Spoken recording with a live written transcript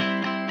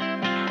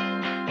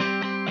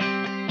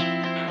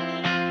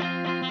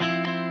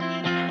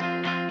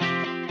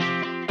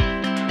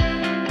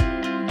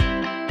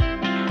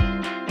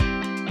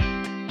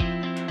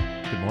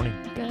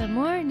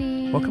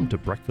Welcome to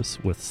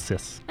Breakfast with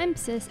Sis. I'm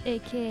Sis,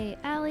 a.k.a.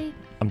 Allie,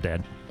 I'm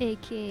Dad.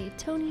 a.k.a.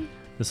 Tony.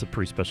 This is a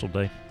pretty special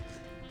day.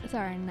 It's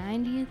our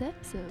 90th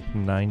episode.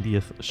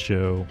 90th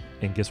show.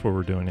 And guess where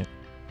we're doing it?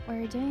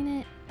 We're doing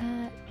it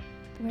at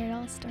where it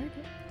all started.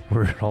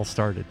 Where it all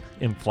started.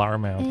 In Flower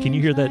Mound. Can In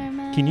you hear that?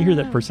 Flower Can you hear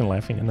that Mound. person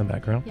laughing in the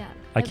background? Yeah.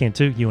 I can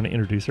too. You want to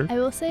introduce her? I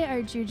will say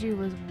our juju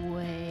was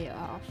way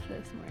off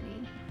this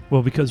morning.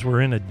 Well, because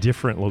we're in a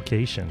different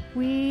location.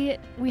 We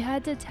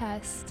had to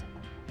test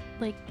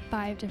like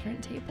 5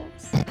 different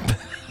tables.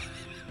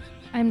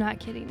 I'm not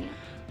kidding you.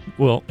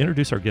 Well,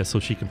 introduce our guest so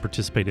she can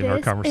participate in our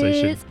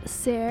conversation. This is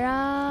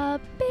Sarah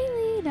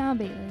Bailey. Now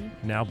Bailey.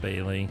 Now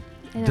Bailey.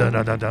 And Dun,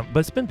 dun, dun, dun. But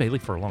it's been Bailey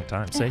for a long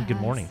time. It Say good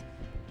has. morning.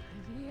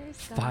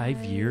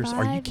 5 years?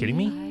 Are you 5 kidding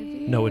me?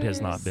 years. No, it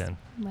has not been.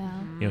 Wow.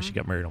 You know, she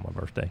got married on my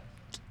birthday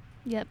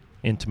Yep.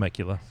 in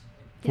Temecula,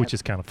 which Yep.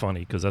 is kind of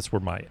funny because that's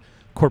where my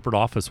corporate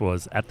office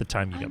was at the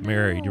time you got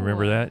married. You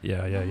remember that?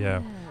 Yeah.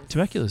 Yes.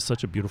 Temecula is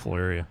such a beautiful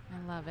area.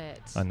 I love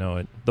it. I know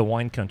it. The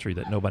wine country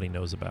that nobody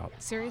knows about.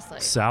 Seriously.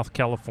 South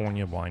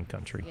California wine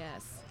country.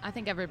 Yes. I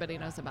think everybody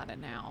knows about it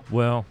now.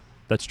 Well,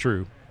 that's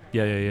true.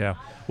 Yeah.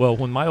 Well,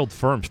 when my old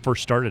firm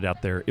first started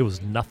out there, it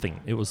was nothing.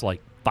 It was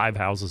like 5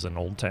 houses in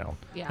Old Town.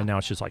 Yeah. And now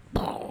it's just like,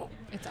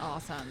 It's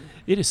awesome.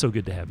 it is so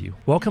good to have you.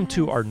 Welcome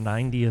to Yes. our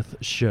 90th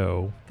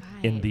show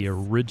in the Guys.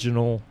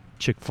 original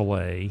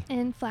Chick-fil-A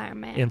In Flower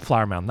Mound. in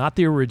Flower Mound. Not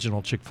the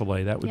original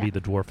Chick-fil-A. That would be Yeah.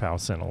 the Dwarf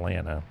House in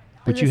Atlanta,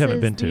 But which you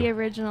haven't been This is the to.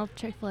 original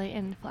Chick-fil-A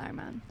in Flower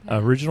Mound.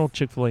 Original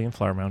Chick-fil-A in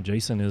Flower Mound.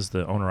 Jason is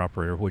the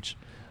owner-operator, which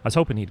I was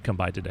hoping he'd come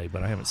by today,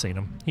 but I haven't seen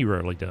him. He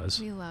rarely does.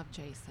 We love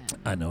Jason.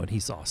 I know it.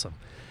 He's awesome.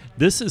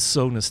 This is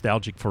so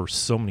nostalgic for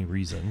so many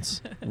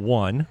reasons.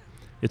 One,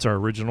 it's our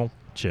original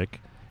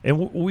Chick.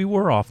 And we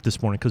were off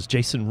this morning because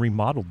Jason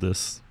remodeled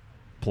this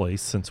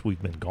place since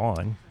we've been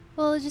gone.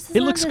 Well, it just It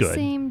doesn't looks have the good.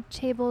 same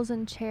tables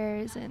and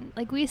chairs, and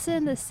like we sit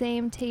in the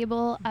same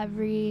table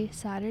every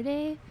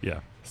Saturday, Yeah.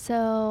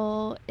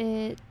 so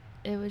it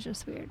was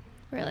just weird.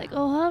 We're like,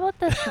 oh, how about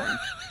this one?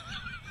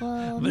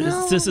 Well, But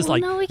no, this is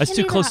like, no, we that's can't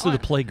too do close that to the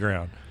one.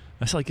 playground.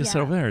 It's like, sit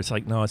Yeah. over there. It's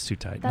like, no, it's too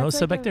tight. No, That's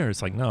sit like back a- there.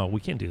 It's like, no, we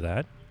can't do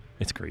that.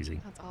 It's crazy.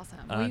 That's awesome.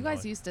 I Well, you know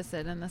guys it. used to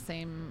sit in the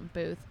same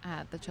booth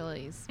at the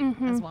Chili's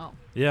Mhm. as well.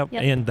 Yeah,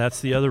 Yep. and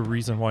that's the other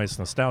reason why it's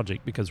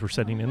nostalgic, because we're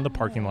sitting in the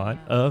parking lot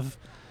of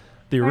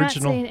the We're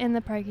original. not saying in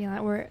the parking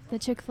lot. Where the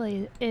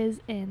Chick-fil-A is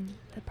in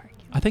the parking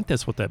I lot. think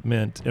that's what that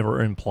meant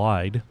or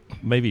implied.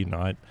 Maybe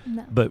not.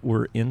 No. But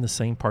we're in the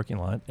same parking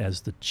lot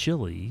as the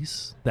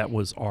Chili's. That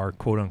was our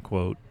quote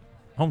unquote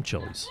home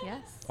Chili's.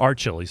 Yes. Our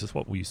Chili's is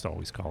what we used to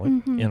always call it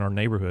Mhm. in our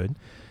neighborhood.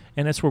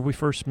 And that's where we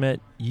first met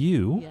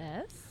you.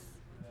 Yes.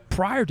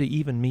 Prior to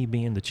even me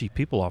being the chief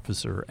people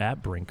officer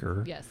at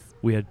Brinker. Yes.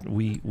 We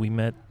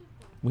met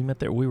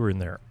there. We were in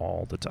there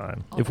all the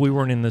time. All If the we time.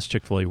 weren't in this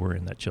Chick-fil-A, we're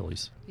in that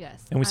Chili's.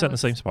 Yes. And we I sat in the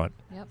was- same spot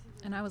Yep.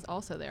 And I was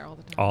also there all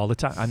the time. all the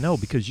time. I know,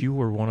 because you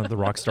were one of the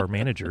rock star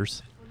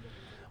managers.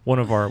 One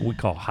of our, we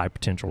call high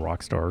potential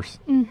rock stars.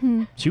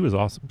 Mm-hmm. She was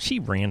awesome. She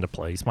ran the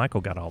place.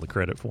 Michael got all the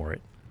credit for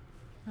it.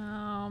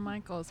 Oh,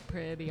 Michael's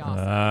pretty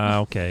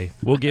awesome. Okay.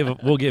 We'll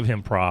give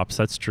him props.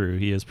 That's true.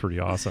 He is pretty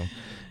awesome.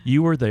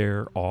 You were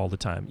there all the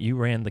time. You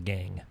ran the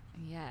gang,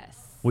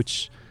 Yes.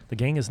 which the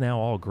gang is now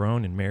all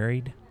grown and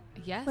married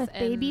Yes. With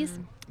babies?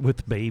 and-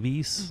 with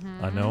babies.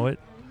 I know it.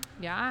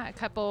 Yeah,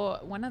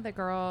 one of the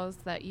girls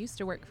that used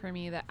to work for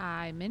me that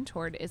I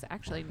mentored is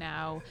actually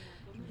now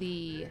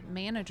the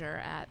manager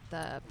at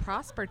the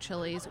Prosper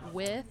Chili's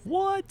with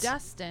What?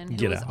 Dustin, who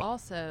Get is out.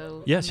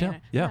 also Yes, the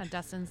yeah.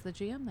 Dustin's the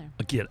GM there.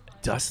 Get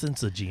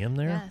Dustin's the GM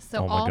there? Yeah, so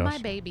Oh my all my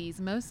gosh. babies,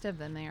 most of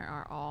them there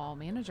are all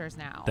managers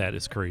now. That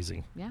is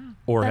crazy. Yeah.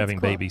 Or That's having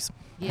cool. babies.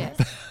 Yes.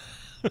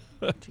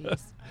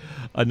 Jeez.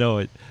 I know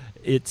it.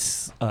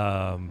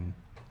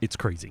 It's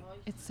crazy.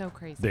 It's so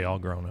crazy. They all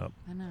grown up.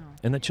 I know.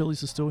 And the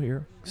Chili's is still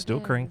here, still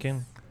is.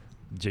 cranking.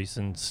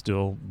 Jason's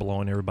still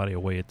blowing everybody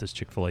away at this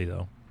Chick-fil-A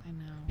though. I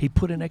know. He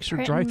put an extra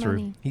Printing drive-through.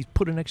 money. He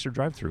put an extra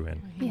drive-through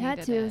in. He had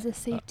needed to. It was a it.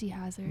 safety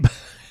hazard.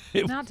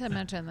 Not to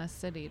mention the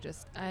city.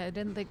 Just I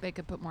didn't think they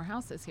could put more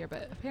houses here,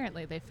 but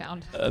apparently they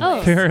found.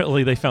 Oh.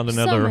 Apparently, they found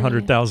So another many.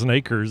 100,000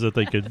 acres that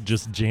they could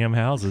just jam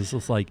houses.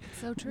 It's like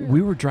So true.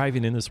 we were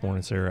driving in this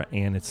morning, Sarah,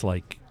 and it's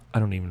like I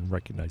don't even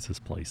recognize this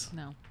place.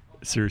 No,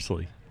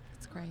 Seriously,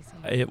 it's crazy.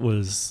 it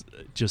was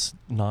just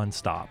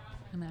nonstop.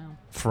 I know.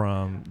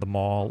 From the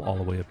mall all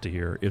the way up to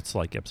here. It's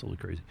like absolutely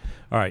crazy.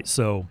 All right,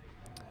 so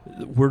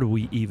where do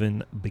we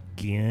even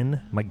begin?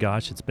 My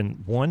gosh, it's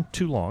been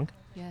too long.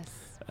 Yes.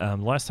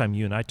 Last time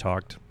you and I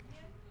talked,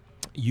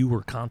 you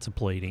were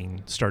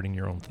contemplating starting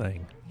your own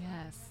thing.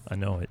 Yes. I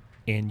know it.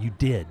 And you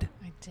did.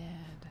 I did.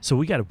 So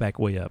we got to back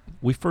way up.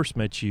 We first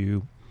met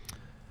you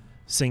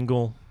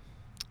single,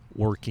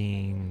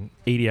 working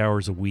 80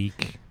 hours a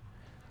week,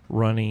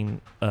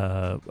 running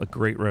a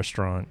great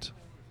restaurant,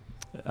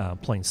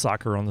 playing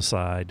soccer on the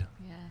side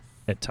Yes.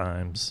 at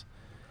times.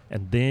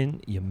 And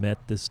then you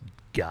met this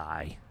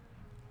guy.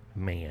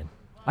 Man,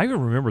 I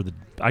can remember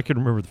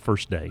the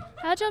first day.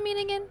 How'd y'all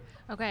meet again?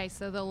 Okay,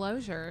 so the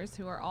Loziers,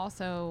 who are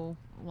also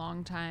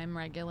longtime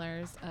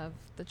regulars of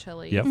the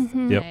Chili's. Yep.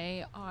 Mhm. Yep.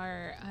 They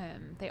are.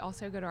 They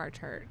also go to our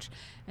church,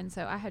 and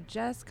so I had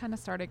just kind of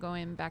started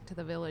going back to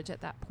the village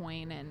at that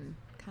point, and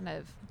kind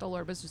of the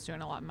Lord was just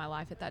doing a lot in my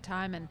life at that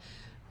time, and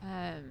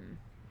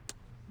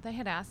they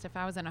had asked if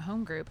I was in a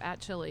home group at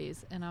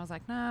Chili's, and I was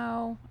like,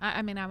 no.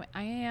 I mean, I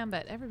am,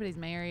 but everybody's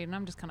married, and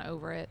I'm just kind of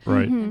over it.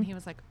 Right. Mhm. And he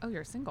was like, oh,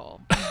 you're single.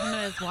 And him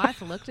and his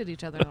wife looked at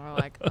each other and were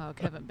like, oh,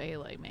 Kevin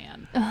Bailey,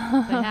 man. They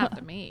have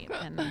to meet.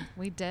 And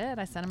we did.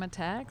 I sent him a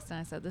text, and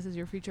I said, this is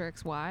your future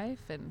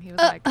ex-wife. And he was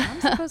like, I'm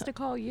supposed to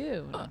call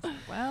you. And I was like,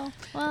 well,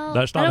 Well,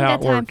 That's I not don't how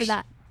get it time works. for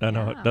that. I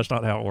know. Yeah. That's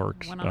not how it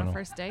works. went I on our know.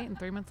 first date, and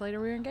 3 months later,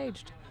 we were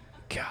engaged.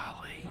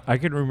 Golly. I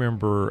can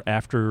remember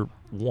after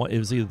one, it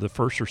was either the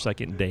first or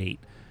second date,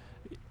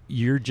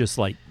 you're just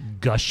like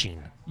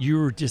gushing. You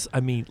were just, I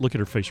mean, look at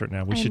her face right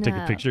now. We I should take a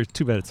know. picture.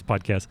 Too bad it's a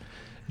podcast.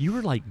 You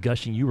were like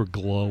gushing. You were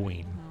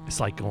glowing. It's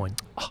like Aw. going,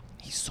 oh,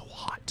 he's so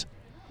hot.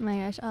 My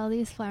gosh, all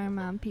these flower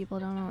mom people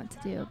don't know what to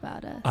do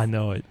about us. I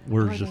know it.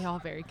 We're Are just, they all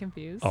very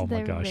confused? oh my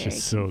They're gosh, very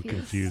it's so confused.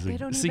 confusing. They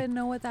don't See, even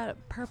know what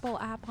that purple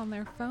app on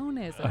their phone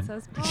is. It I-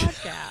 says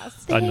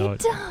podcast. They I know it.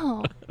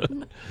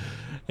 don't.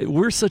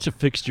 we're such a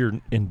fixture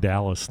in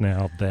Dallas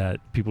now that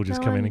people just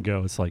No come in one- and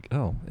go. It's like,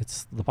 oh,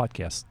 it's the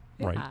podcast.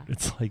 Right. Yeah.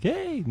 It's like,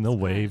 hey, and they'll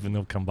It's wave fun. and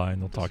they'll come by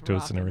and they'll talk Just to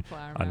us and rocking everything.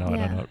 Flower I know,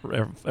 Mound. I Yeah.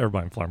 know.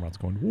 Everybody in Flower Mound's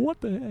going,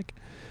 what the heck?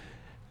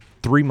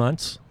 3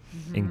 months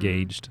Mhm.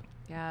 engaged.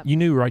 Yeah, You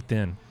knew right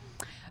then.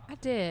 I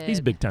did. He's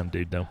a big time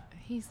dude, though.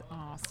 He's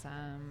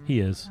awesome. He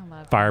is. I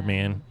love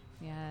Fireman. him.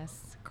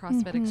 Yes.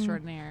 CrossFit Mhm.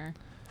 extraordinaire.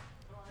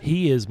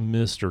 He is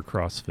Mr.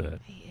 CrossFit.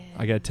 He is.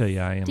 I got to tell you,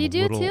 I am Do you a do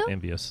it little too?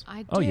 envious.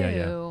 I do. Oh,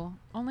 yeah.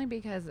 Only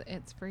because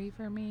it's free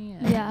for me.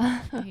 And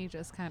Yeah. He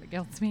just kind of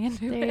guilts me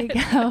into There it.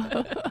 you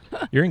go.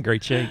 You're in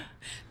great shape.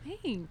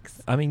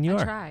 Thanks. I mean, you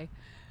I are. try.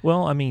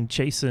 Well, I mean,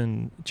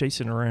 chasing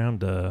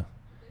around a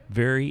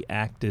very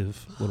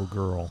active little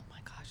girl. Oh my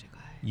gosh, you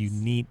guys. You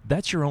need,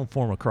 that's your own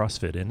form of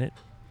CrossFit, isn't it?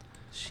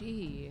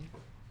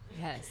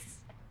 Yes.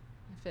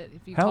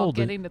 If you How call old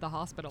is- getting to the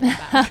hospital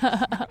back.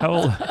 How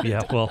old?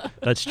 Yeah, well,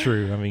 that's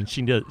true. I mean,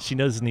 she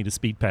does need a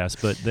speed pass,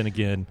 but then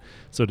again,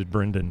 so did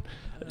Brendan.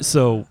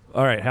 So,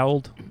 all right, how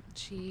old?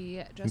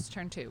 She just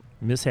turned 2.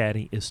 Miss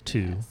Hattie is 2.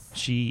 Yes.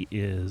 She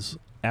is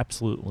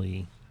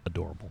absolutely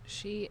adorable.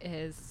 She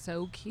is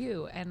so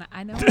cute, and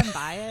I know I'm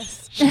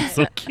biased. She's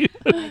so cute.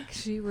 Like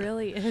she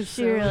really is.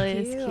 She so really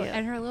is cute. cute.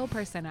 And her little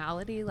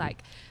personality,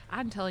 like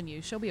I'm telling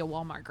you, she'll be a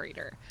Walmart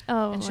greeter,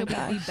 Oh and my she'll be the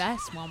gosh.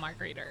 best Walmart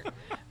greeter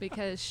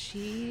because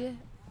she,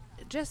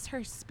 just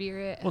her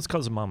spirit, Well, it's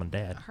because of mom and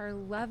dad. her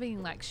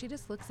loving, like she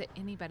just looks at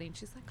anybody and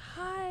she's like,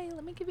 "Hi,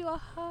 let me give you a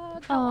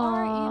hug. How Aw.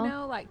 are you?"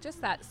 know, like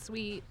just that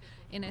sweet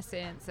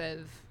innocence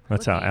of.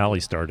 That's how looking- Allie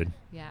started.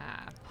 Yeah.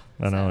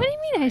 I know. What do you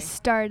mean I Sorry.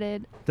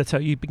 started? That's how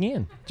you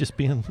began, just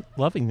being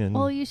loving and.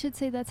 Well, you should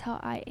say that's how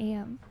I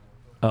am,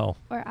 oh,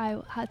 or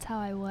that's how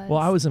I was. well,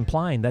 I was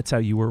implying that's how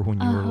you were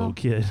when you were a little Uh-huh.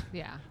 kid.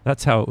 Yeah.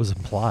 That's how it was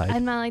implied.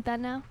 I'm not like that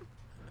now.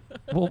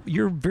 Well,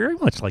 you're very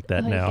much like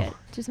that Okay, now. good.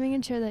 Just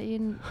making sure that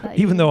you. That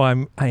Even you- though I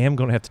am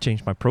going to have to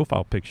change my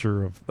profile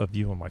picture of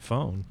you on my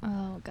phone.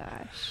 Oh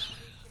gosh.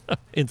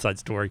 Inside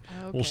story.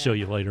 We'll Okay. show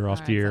you later All off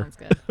right, the air. sounds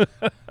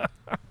good.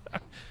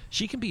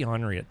 She can be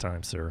ornery at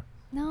times, sir.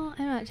 No,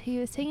 I'm not. He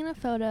was taking a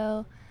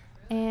photo,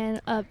 and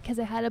because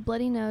I had a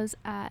bloody nose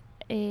at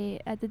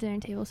the dinner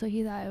table, so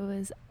he thought it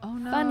was Oh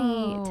no.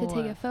 funny to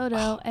take a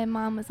photo. And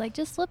Mom was like,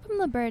 "Just slip him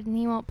the bird, and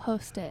he won't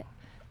post it."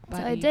 But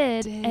so I he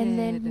did, and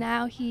then did.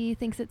 now he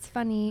thinks it's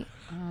funny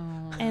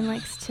Oh. and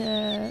likes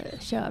to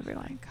show Oh my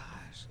everyone.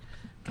 gosh.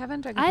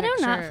 Kevin took a I do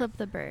not picture- flip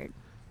the bird,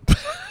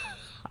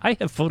 I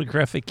have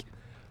photographic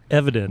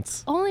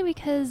evidence. only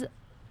because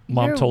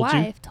Mom your told you?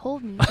 wife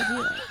told me to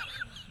do it.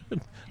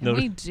 And No.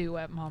 we do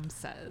what Mom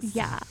says.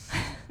 Yeah.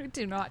 We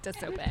do not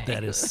disobey.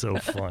 That is so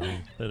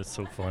funny. That is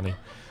so funny.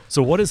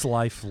 So, what is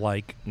life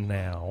like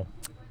now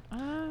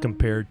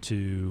compared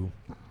to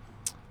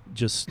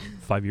just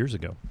 5 years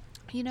ago?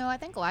 You know, I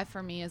think life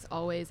for me is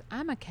always,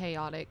 I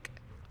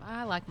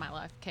like my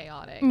life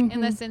chaotic in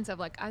the Mhm. sense of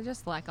like, I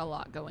just like a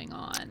lot going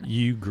on.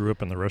 You grew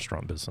up in the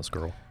restaurant business,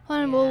 girl.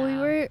 Well, we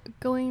Yeah. were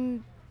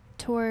going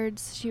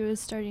towards. She was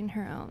starting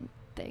her own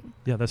thing.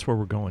 Yeah, that's where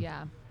we're going.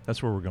 Yeah.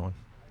 That's where we're going.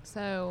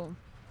 So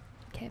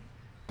Okay.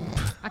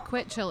 I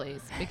quit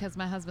Chili's because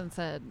my husband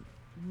said,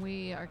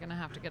 we are going to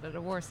have to get a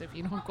divorce if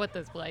you don't quit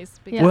this place.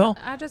 Because Yeah. Well,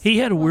 I just, he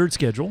had a weird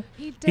schedule.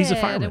 He did, He's a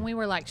fireman. and we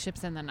were like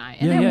ships in the night,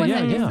 and Yeah, it yeah, wasn't.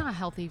 yeah, It's yeah. not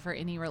healthy for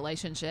any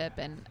relationship,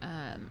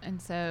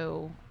 and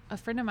so a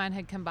friend of mine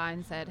had come by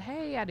and said,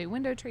 "Hey, I do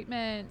window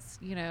treatments.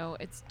 You know,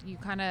 it's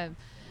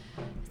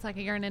like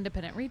you're an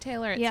independent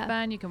retailer. It's Yeah.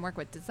 fun. You can work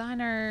with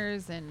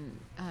designers, and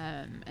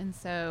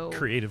so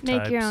Creative Make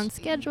types. your own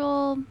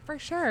schedule. for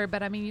sure.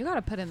 But I mean, you got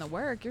to put in the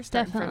work. You're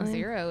starting from Definitely.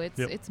 zero. It's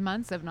Yep. it's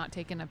months of not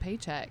taking a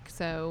paycheck.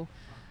 So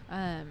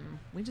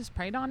we just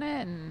prayed on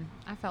it, and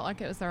I felt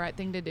like it was the right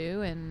thing to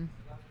do, and.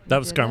 That we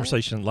was the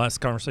did it. last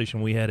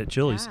conversation we had at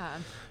Chili's. Yeah.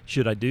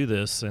 Should I do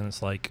this? And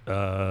it's like,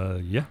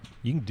 yeah,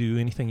 you can do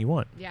anything you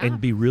want Yeah.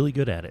 and be really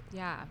good at it.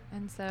 Yeah,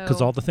 and so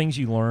Because all the things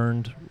you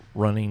learned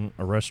running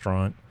a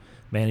restaurant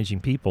managing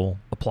people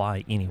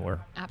apply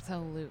anywhere.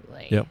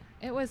 Absolutely. Yep.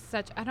 It was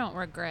I don't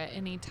regret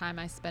any time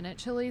I spent at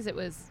Chili's. It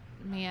was,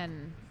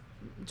 man,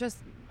 just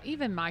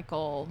even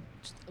Michael,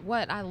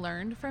 what I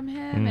learned from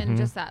him, and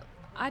just that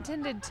I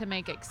tended to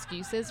make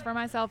excuses for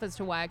myself as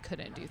to why I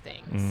couldn't do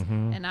things.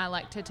 And I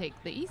like to take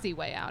the easy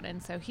way out.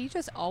 And so he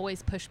just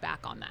always pushed back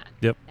on that.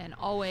 Yep. And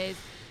always,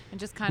 and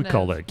just kind We of.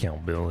 call that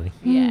accountability.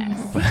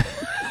 Yes.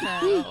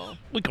 So.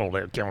 We call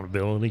that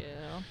accountability.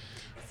 Yeah.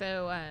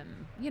 So,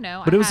 you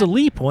know. But it was a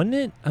leap, wasn't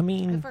it? I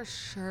mean. It for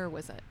sure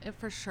was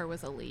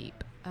a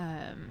leap.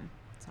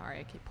 Sorry,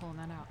 I keep pulling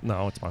that out.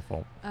 No, it's my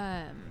fault.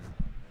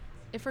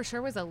 It for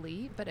sure was a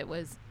leap, but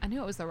I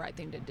knew it was the right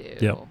thing to do.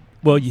 Yep.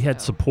 Well, you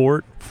had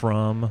support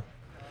from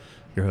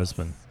your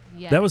husband.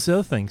 Yes. That was the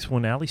other thing. So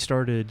when Allie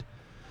started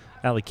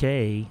Allie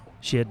K,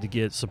 she had to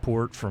get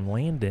support from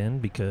Landon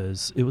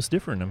because it was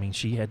different. I mean,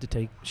 she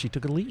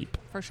took a leap.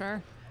 For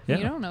sure. Yeah.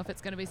 You don't know if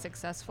it's going to be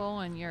successful,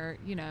 and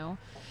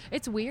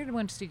it's weird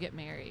once you get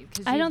married.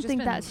 I don't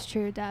think that's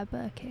true, Dad,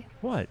 but okay.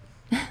 What?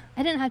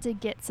 I didn't have to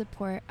get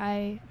support.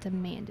 I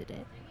demanded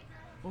it.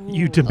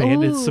 You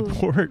demanded Ooh.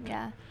 support?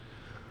 Yeah.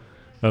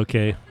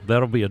 Okay,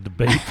 that'll be a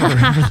debate for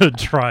the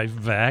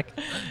drive back.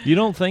 You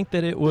don't think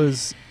that it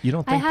was? You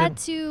don't think I had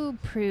to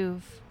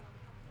prove.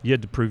 You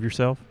had to prove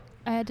yourself?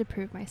 I had to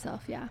prove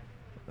myself. Yeah.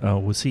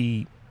 Was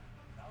he?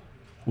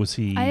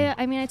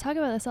 I mean, I talk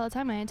about this all the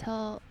time.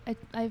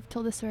 I've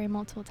told this story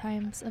multiple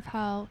times of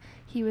how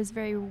he was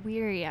very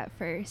weary at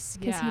first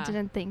because he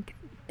didn't think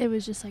it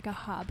was just like a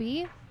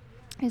hobby.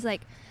 He's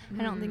like,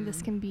 I don't think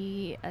this can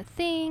be a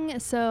thing.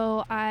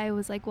 So I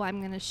was like, well, I'm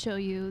going to show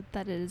you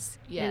that it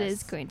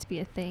is going to be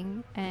a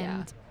thing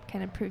and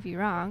kind of prove you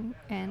wrong.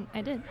 And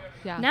I did.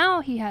 Yeah. Now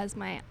he has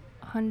my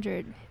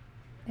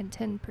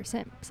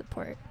 110%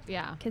 support.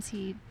 Yeah. Because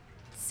he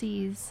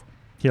sees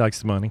He likes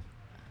the money.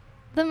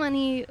 the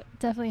money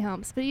definitely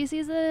helps, but he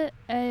sees that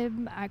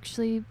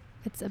actually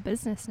it's a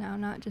business now,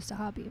 not just a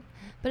hobby.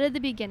 But at the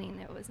beginning,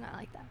 it was not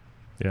like that.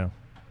 Yeah.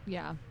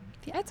 Yeah.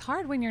 It's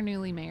hard when you're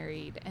newly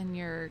married and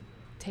you're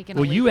taking.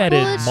 Well, a leap you like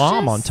added that.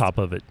 mom on top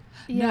of it.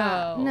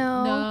 Yeah.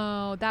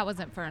 No, that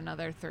wasn't for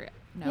another 3.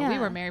 No, we Yeah.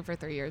 were married for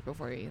 3 years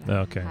before we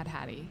Okay. had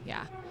Hattie.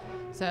 Yeah.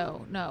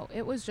 So no,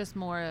 it was just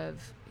more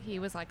of he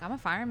was like, I'm a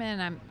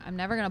fireman. I'm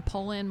never gonna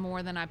pull in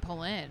more than I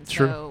pull in.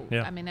 True. So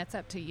Yeah. I mean, it's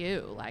up to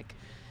you. Like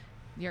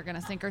you're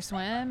gonna sink or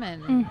swim,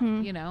 and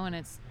and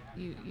it's.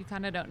 You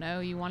kind of don't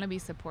know. You want to be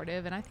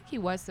supportive, and I think he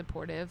was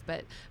supportive,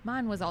 but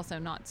mine was also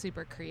not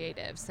super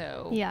creative.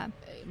 So Yeah.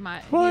 he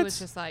was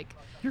just like,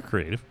 You're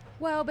creative.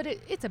 well, but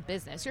it's a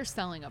business. You're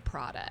selling a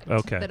product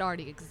that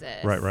already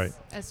exists. Right.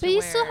 But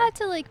you still had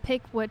to like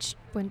pick which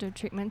window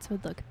treatments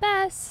would look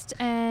best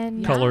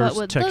and colors, what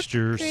would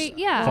textures, look great.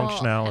 Yeah.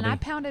 functionality. And I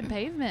pounded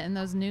pavement in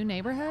those new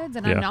neighborhoods,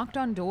 and I Yeah. knocked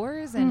on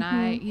doors, and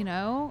I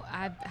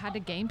had to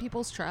gain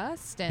people's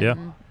trust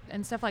and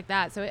stuff like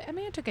that. So it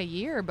took a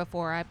year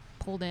before I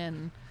pulled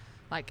in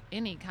like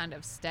any kind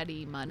of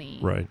steady money.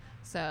 Right.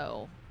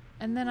 So,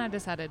 and then I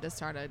decided to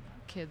start a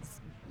kids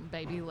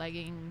baby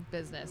legging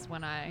business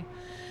when I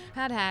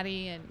had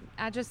Hattie, and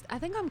I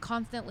think I'm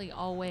constantly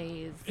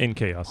always In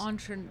chaos.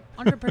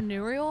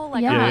 entrepreneurial.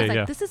 Like Yeah. I'm always Yeah.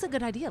 like, this is a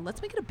good idea.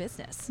 Let's make it a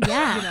business.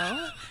 Yeah. You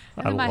know?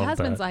 And I then my love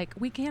husband's that. like,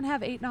 we can't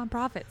have 8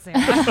 nonprofits,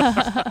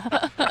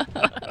 Sarah.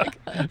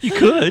 You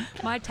could.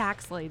 My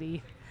tax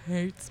lady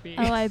hates me.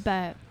 Oh, I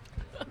bet.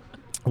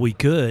 We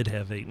could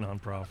have 8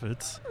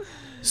 nonprofits.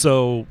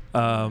 So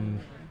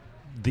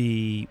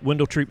the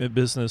window treatment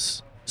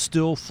business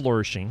still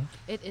flourishing.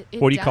 It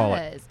What do you call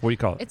does. it? What do you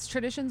call it? It's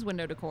Traditions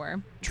Window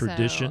Decor.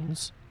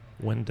 Traditions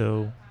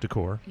Window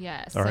Decor.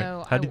 Yes. All right.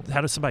 So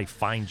How does somebody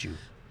find you?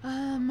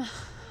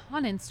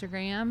 on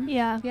Instagram.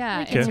 Yeah. Yeah.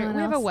 like Okay. anyone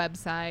We have a else.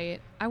 website.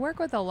 I work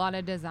with a lot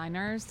of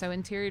designers. So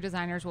interior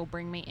designers will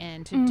bring me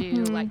in to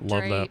do like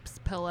Love that. drapes,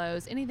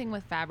 pillows, anything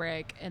with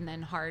fabric, and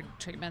then hard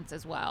treatments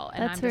as well.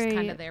 And That's I'm just very-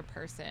 kind of their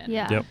person.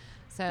 Yeah. Yep.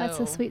 So That's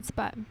a sweet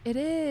spot. It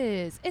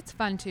is. It's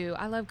fun too.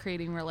 I love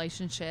creating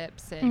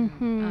relationships,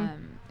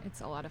 and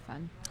it's a lot of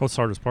fun. What's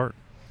the hardest part?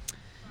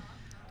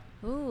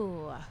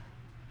 Ooh.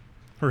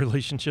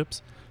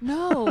 Relationships?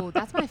 No,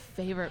 that's my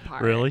favorite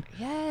part. Really?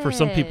 Yes. For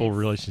some people,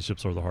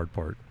 relationships are the hard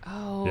part.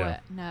 Oh, Yeah.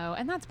 no.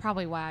 And that's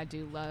probably why I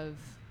do love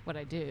what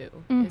I do,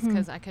 is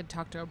because I could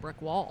talk to a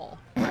brick wall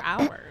for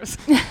hours.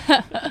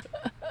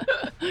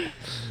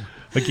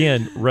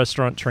 Again,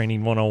 restaurant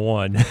training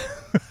 101.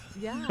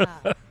 Yeah.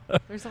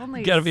 There's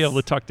only You got to be able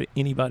to talk to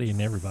anybody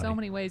and everybody. so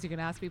many ways you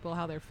can ask people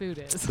how their food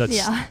is. That's,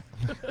 Yeah.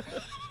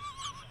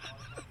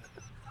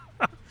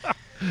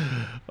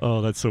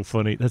 Oh, that's so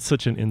funny. That's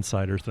such an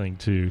insider thing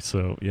too.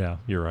 So yeah,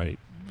 you're right.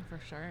 For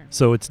sure.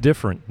 So it's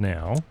different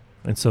now,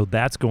 and so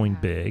that's going Yeah.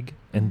 big.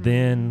 And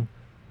then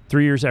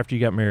 3 years after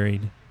you got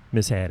married,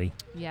 Miss Hattie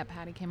Yeah,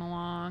 Patty came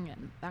along,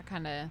 and that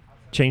kind of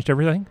changed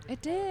everything.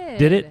 it did.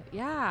 Did it?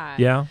 Yeah.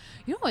 Yeah.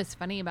 You know what's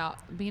funny about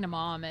being a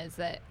mom is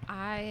that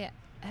I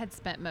had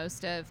spent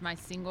most of my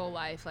single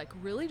life like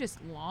really just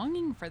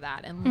longing for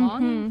that and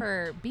longing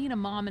for being a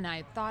mom, and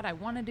I thought I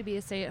wanted to be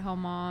a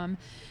stay-at-home mom.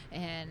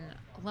 And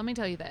let me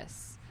tell you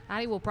this,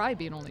 Addie will probably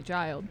be an only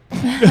child.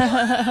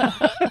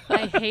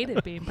 I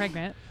hated being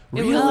pregnant.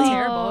 It Really? was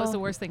terrible. It was the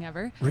worst thing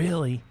ever.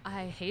 Really?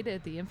 I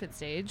hated the infant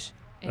stage.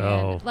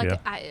 And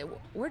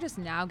we're just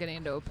now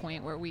getting to a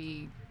point where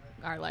we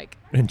are like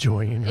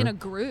enjoying in her. a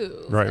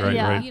groove. Right, and,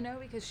 right. You know,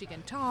 because she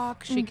can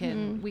talk, we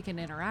can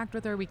interact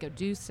with her, we could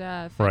do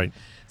stuff. Right.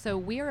 So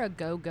we are a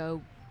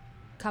go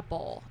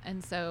couple,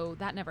 and so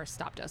that never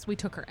stopped us. We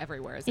took her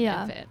everywhere as an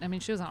infant. I mean,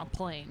 she was on a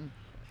plane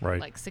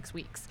like 6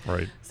 weeks.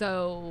 Right.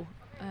 So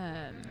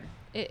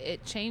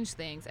it changed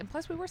things, and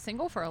plus we were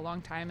single for a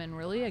long time and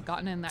really had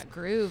gotten in that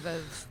groove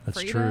of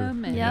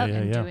freedom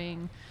and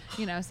doing,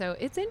 you know, so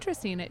it's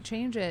interesting. It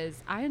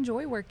changes. I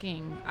enjoy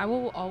working. I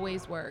will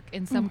always work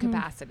in some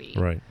capacity.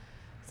 Right.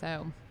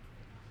 So.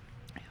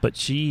 But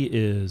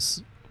she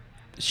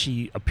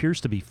appears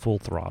to be full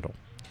throttle.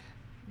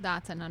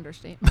 That's an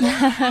understatement.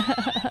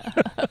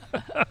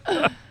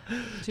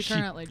 She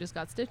currently just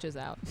got stitches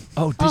out.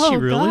 Oh, did she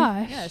really?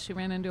 Gosh. Yeah, she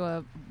ran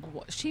into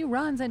she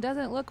runs and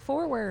doesn't look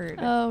forward.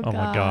 Oh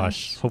my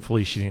gosh.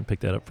 Hopefully she didn't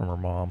pick that up from her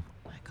mom.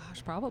 My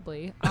gosh,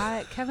 probably.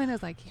 Kevin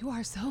is like, you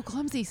are so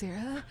clumsy,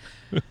 Sarah.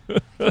 You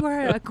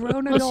are a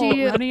grown adult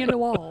running into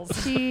walls.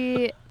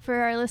 For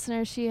our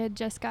listeners, she had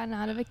just gotten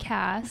out of a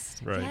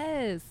cast.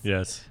 Right.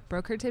 Yes.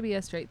 Broke her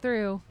tibia straight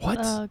through. What?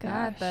 Oh, gosh.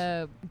 At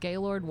the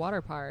Gaylord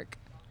Water Park.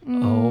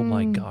 Oh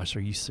my gosh,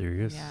 are you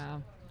serious? Yeah,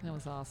 it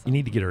was awesome. You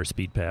need to get her a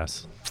speed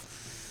pass.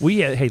 We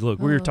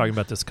were talking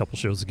about this a couple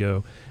shows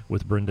ago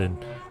with Brendan.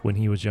 When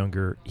he was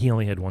younger, he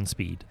only had one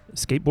speed.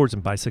 Skateboards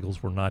and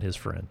bicycles were not his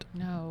friend.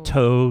 No.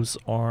 Toes,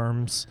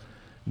 arms,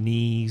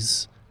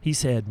 knees.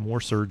 He's had more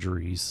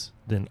surgeries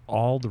than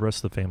all the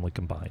rest of the family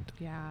combined.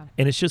 Yeah.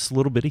 And it's just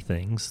little bitty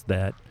things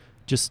that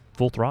just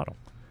full throttle.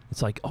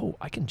 It's like, oh,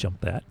 I can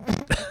jump that.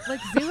 Like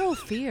zero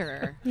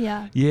fear.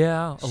 Yeah.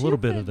 Yeah, a little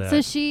bit of that.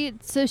 So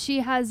she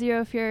has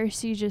zero fear.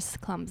 She's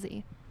just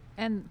clumsy.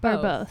 And Or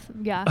both.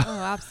 Yeah.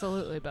 Oh,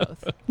 absolutely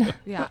both.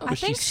 Yeah. I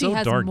think she's she so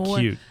has darn more.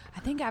 cute. I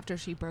think after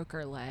she broke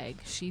her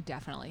leg, she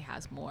definitely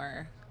has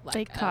more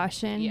like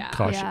caution. Yeah.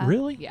 Caution. Yeah.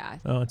 Really? Yeah.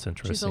 Oh, that's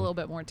interesting. She's a little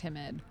bit more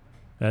timid.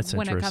 That's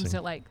when interesting. it comes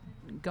to like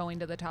going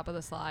to the top of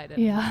the slide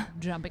and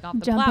jumping off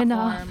the Jumping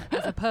platform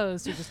as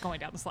opposed to just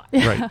going down the slide.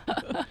 Right.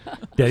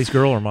 Daddy's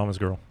girl or mama's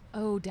girl?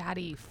 Oh,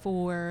 daddy,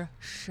 for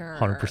sure.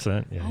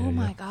 100%. Yeah. Oh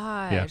my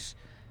gosh.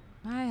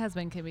 Yeah. My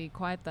husband can be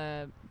quite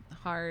the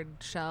hard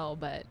shell,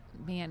 but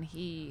man,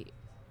 he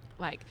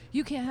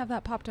you can't have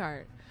that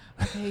Pop-Tart.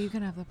 Okay, you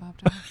can have the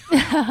Pop-Tart.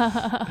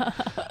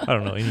 I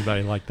don't know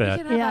anybody like that.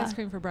 You can have ice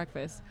cream for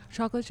breakfast.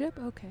 Chocolate chip?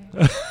 Okay.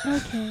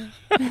 Okay.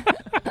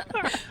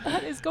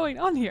 What is going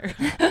on here?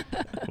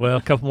 Well,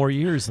 a couple more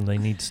years and they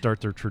need to start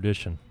their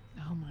tradition.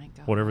 Oh my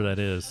god. Whatever that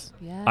is.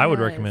 Yes. I would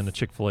recommend a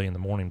Chick-fil-A in the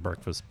morning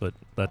breakfast, but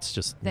that's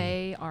just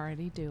They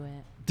already do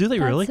it. Do they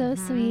really? That's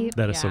so sweet.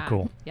 That is so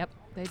cool. Yep,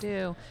 they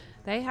do.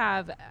 They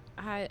have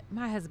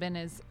my husband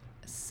is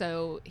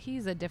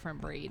he's a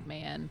different breed,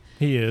 man.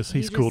 He is.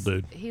 He's a cool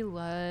dude. He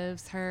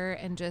loves her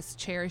and just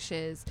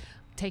cherishes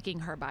taking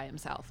her by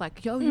himself.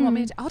 Like, yo, you want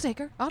me to? I'll take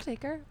her. I'll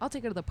take her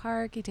to the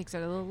park. He takes her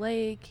to the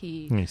lake.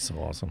 He's so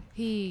awesome.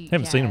 He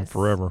haven't seen him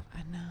forever. I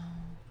know.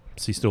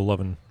 Is he still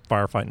loving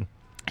firefighting?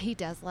 He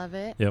does love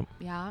it. Yep.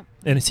 Yeah.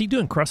 And is he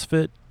doing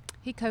CrossFit?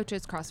 He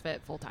coaches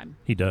CrossFit full time.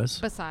 He does?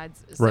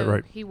 Besides,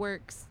 right. He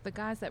works, the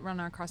guys that run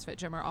our CrossFit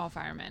gym are all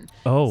firemen.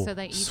 Oh, so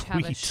they each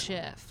have a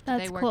shift.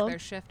 That's they work cool. their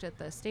shift at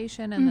the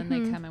station and then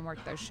they come and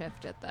work their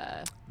shift at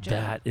the gym.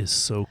 That is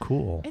so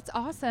cool. It's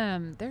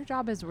awesome. Their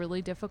job is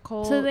really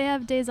difficult. So they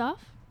have days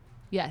off?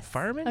 Yes.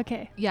 Firemen?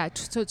 Okay. Yeah,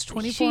 so it's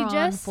 24 She on,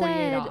 just 48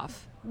 said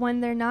off.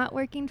 when they're not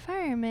working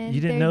firemen, You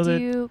didn't they know that?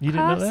 do You didn't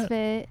know that?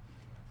 CrossFit.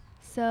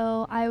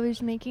 So I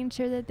was making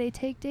sure that they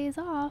take days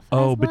off.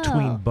 Oh, as well.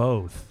 between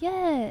both.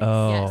 Yes.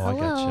 Oh, Yes. I got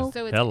Hello. you.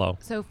 So it's, Hello.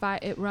 So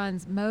it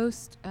runs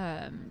most.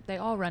 They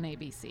all run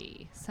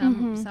ABC.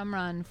 Some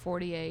run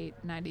 48,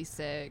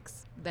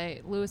 96.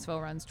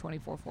 Louisville runs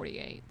 24,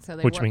 48. So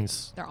Which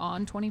means they're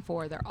on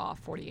 24. They're off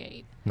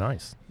 48.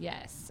 nice.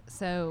 Yes.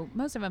 So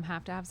most of them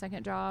have to have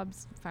second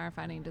jobs.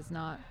 Firefighting does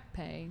not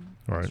pay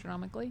Right.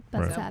 astronomically.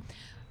 That's Right. sad.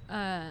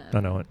 I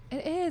know it.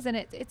 It is, and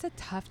it's a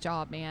tough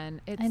job,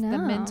 man. It's I know.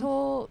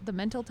 the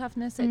mental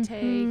toughness it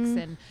takes,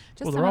 and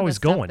just Well, some they're of always the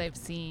stuff going. they've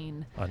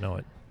seen. I know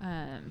it.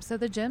 So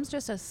the gym's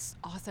just an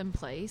awesome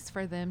place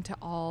for them to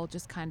all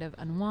just kind of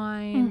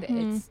unwind.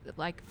 It's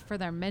like for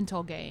their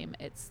mental game.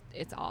 It's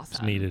awesome.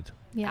 It's needed.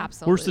 Yeah.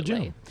 Absolutely. Where's the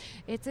gym?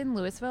 It's in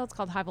Louisville. It's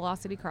called High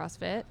Velocity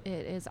CrossFit.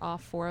 It is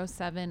off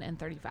 407 and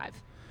 35.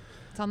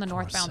 It's on the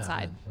northbound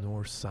side.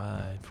 North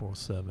side,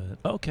 407.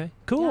 Okay,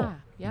 cool. Yeah,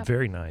 yep.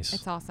 Very nice.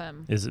 It's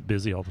awesome. Is it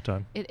busy all the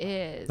time? It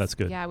is. That's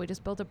good. Yeah, we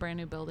just built a brand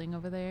new building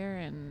over there,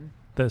 and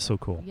That's so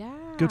cool. yeah.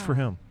 Good for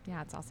him.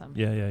 Yeah, it's awesome.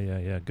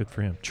 Yeah. Good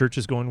for him. Church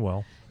is going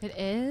well. It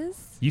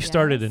is. You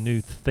started a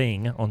new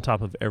thing on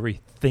top of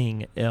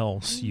everything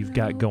else you've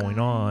got going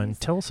on.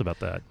 Tell us about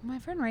that. My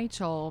friend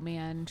Rachel,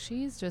 man,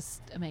 she's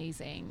just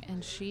amazing.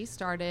 And it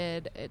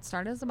started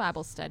as a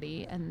Bible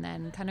study and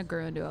then kind of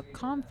grew into a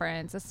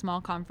conference, a small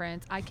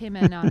conference. I came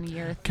in on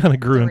year kind of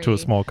grew into a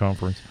small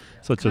conference.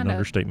 Such an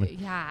understatement.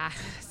 Yeah.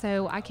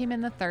 So I came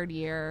in the third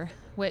year,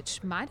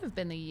 which might have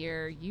been the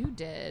year you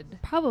did.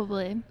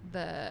 Probably.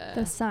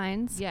 The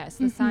signs. Yes,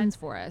 the signs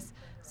for us.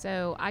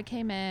 So I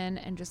came in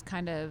and just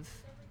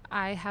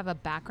I have a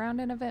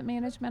background in event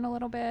management a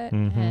little bit,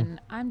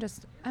 and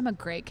I'm a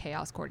great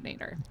chaos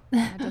coordinator.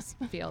 I just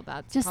feel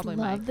that's just probably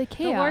love the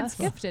chaos. The Lord's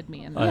gifted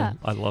me in that.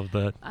 I love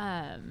that.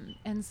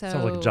 And so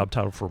sounds like a job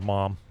title for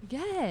mom.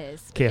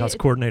 Yes, chaos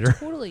coordinator. It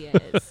totally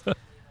is.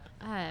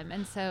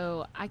 And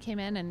so I came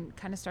in and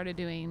kind of started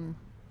doing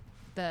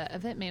the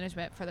event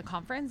management for the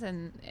conference,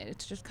 and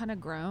it's just kind of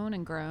grown,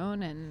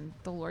 and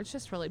the Lord's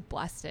just really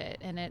blessed it.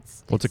 And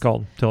what's it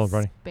called? Tell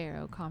everybody.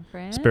 Sparrow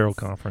Conference. Sparrow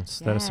Conference.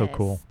 Yes. That is so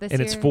cool.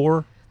 And it's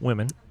for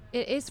women.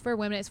 It is for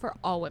women. It's for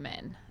all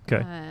women.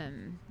 Okay.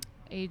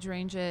 Age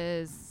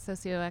ranges,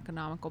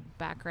 socioeconomical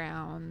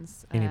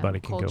backgrounds,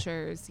 anybody can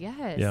cultures. Go.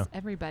 Yes,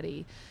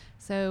 everybody.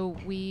 So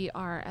we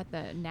are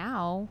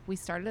we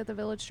started at the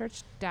Village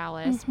Church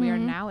Dallas. We are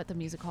now at the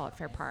Music Hall at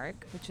Fair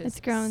Park, which is it's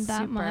grown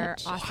that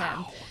much. Awesome.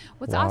 Wow.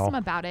 What's awesome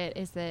about it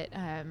is that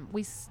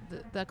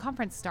the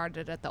conference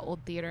started at the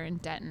old theater in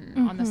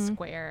Denton on the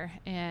square,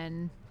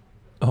 and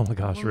oh my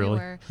gosh, really?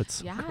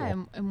 That's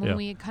cool. And when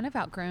we had kind of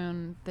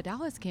outgrown the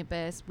Dallas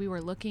campus, we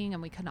were looking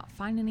and we could not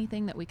find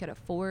anything that we could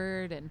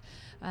afford. And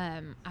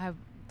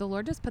the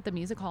Lord just put the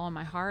music hall in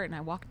my heart, and I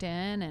walked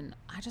in and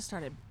I just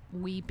started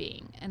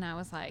weeping. And I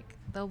was like,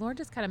 the Lord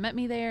just kind of met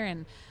me there,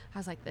 and I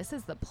was like, this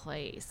is the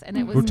place. And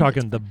it was. We're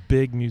talking the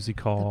big music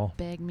hall.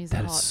 The big music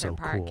hall at Fair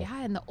Park. Cool.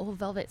 Yeah, and the old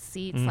velvet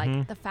seats.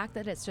 Like the fact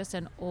that it's just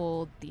an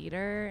old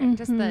theater, and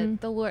just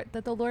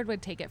the Lord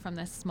would take it from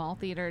this small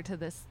theater to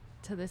this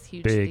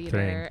huge big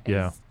theater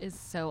thing. Is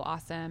so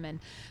awesome.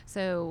 And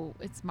so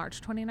it's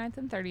March 29th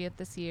and 30th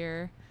this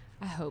year.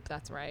 I hope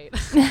that's right.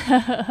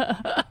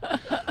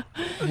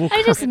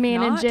 I just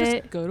manage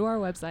it. Just go to our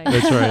website.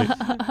 That's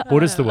right.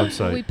 What is the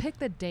website? We pick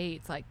the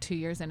dates like 2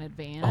 years in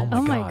advance.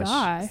 Oh my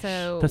gosh.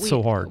 So that's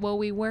so hard. Well,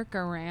 we work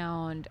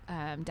around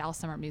Dallas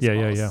Summer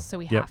Musicals. Yeah. So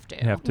we have to.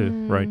 Have to,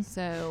 right.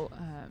 So,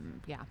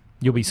 yeah.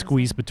 You'll be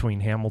squeezed between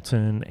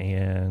Hamilton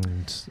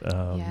and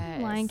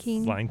Lion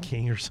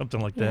King or something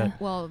like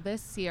that. Well,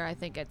 this year I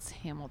think it's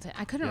Hamilton.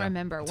 I couldn't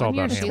remember. It's all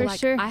about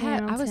Hamilton.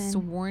 I was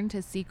sworn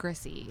to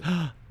secrecy,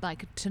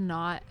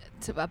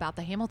 about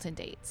the Hamilton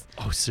dates.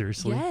 Oh,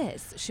 seriously?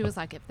 Yes. She was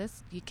like,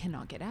 you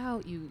cannot get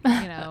out. You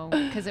know,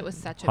 because it was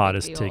such a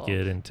hottest big deal.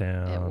 ticket in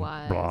town. It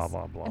was. Blah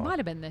blah blah. It might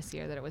have been this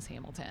year that it was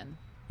Hamilton.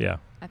 Yeah,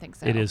 I think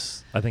so. It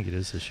is. I think it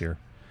is this year.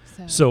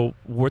 So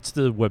what's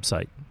the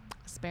website?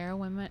 Sparrow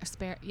Women.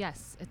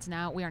 Yes,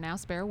 we are now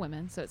Sparrow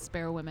Women, so it's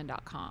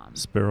sparrowwomen.com.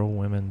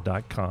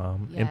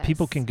 Sparrowwomen.com. Yes. And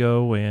people can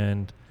go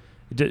and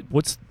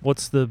what's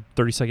the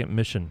 30-second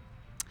mission?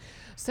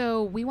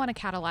 So we want to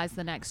catalyze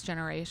the next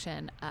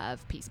generation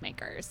of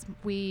peacemakers.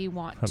 We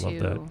want I love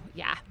that.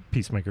 Yeah.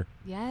 Peacemaker.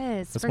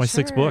 Yes, that's my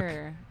sixth book.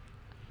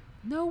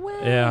 No way.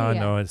 Yeah, I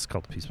know. It's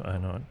called Peacemaker. I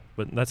know it.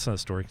 But that's not a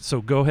story.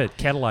 So go ahead.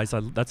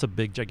 Catalyze. That's a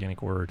big,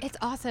 gigantic word. It's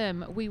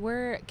awesome. We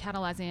were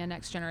catalyzing a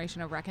next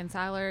generation of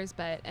reconcilers,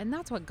 and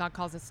that's what God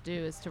calls us to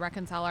do, is to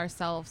reconcile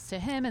ourselves to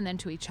Him and then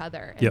to each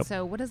other. And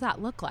so what does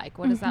that look like?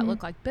 What does that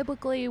look like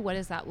biblically? What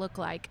does that look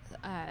like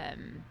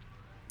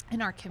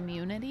in our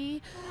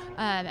community?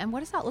 And what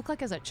does that look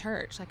like as a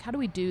church? Like, how do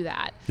we do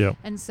that? Yep.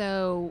 And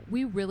so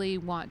we really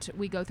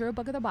we go through a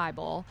book of the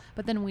Bible,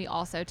 but then we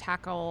also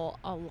tackle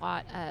a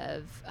lot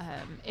of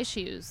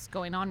issues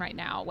going on right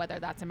now, whether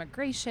that's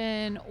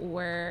immigration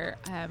or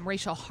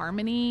racial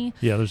harmony.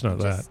 Yeah, there's none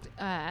of that.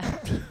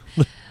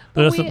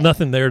 There's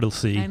nothing there to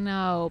see. I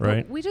know,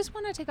 right? But we just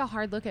want to take a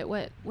hard look at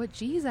what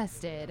Jesus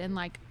did, and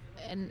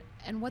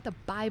and what the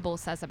Bible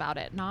says about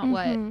it, not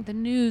what the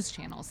news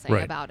channels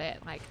say about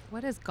it. Like,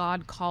 what does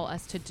God call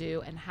us to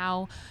do, and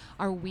how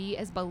are we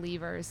as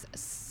believers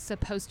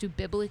supposed to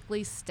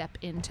biblically step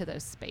into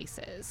those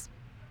spaces?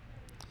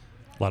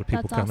 A lot of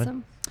people coming.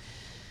 Awesome.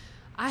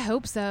 I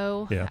hope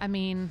so. Yeah. I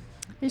mean,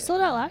 you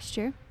sold out last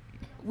year.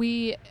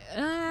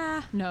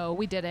 No,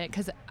 we didn't,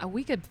 because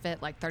we could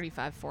fit like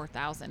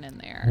 4,000 in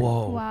there.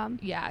 Whoa. Wow.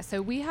 Yeah,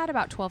 so we had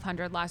about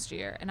 1,200 last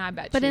year, and I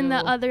bet But in the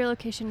other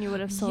location, you would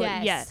have sold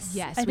it. Yes.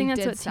 I think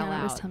that's what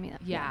Taylor was telling me.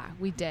 Yeah,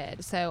 we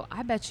did. So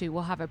I bet you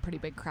we'll have a pretty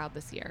big crowd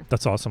this year.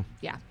 That's awesome.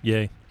 Yeah.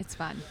 Yay. It's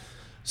fun.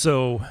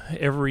 So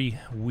every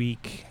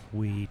week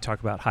we talk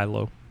about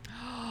high-low.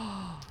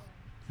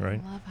 Right?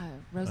 I love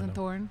Rose and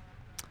Thorn.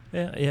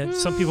 Yeah.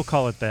 Some people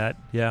call it that.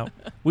 Yeah,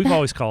 we've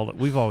always called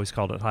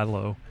it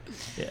high-low.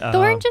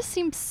 Thorn just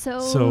seems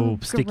so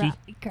sticky,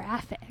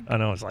 graphic. I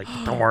know, it's like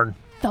thorn.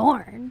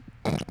 Thorn.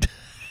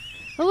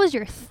 What was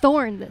your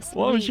thorn this week?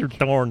 What was your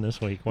thorn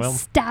this week? Well,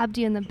 stabbed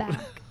you in the back.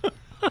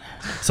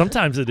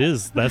 Sometimes it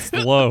is. That's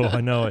the low.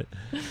 I know it.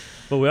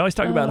 But we always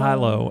talk about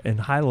high-low, and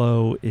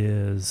high-low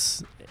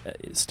it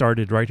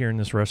started right here in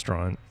this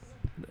restaurant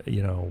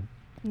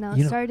No,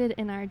 it started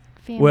in our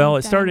family. Well,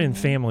 it started in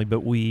family, but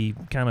we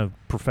kind of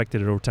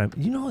perfected it over time.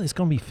 It's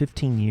going to be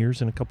 15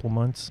 years in a couple of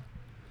months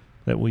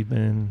that we've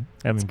been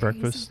having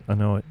breakfast. I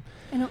know it.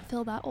 I don't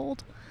feel that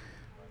old.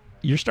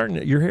 Your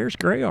hair's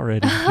gray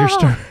already.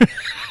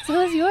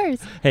 So is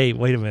yours. Hey,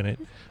 wait a minute.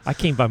 I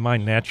came by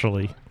mine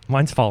naturally.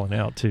 Mine's falling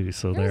out too,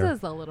 so yours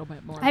is a little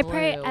bit more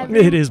blue.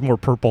 It is more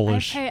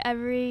purplish.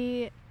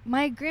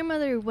 My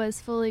grandmother was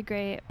fully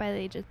gray by the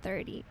age of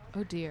 30.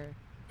 Oh dear.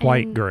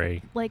 White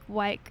gray. Like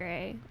white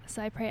gray.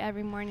 So I pray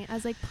every morning. I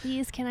was like,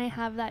 please, can I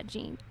have that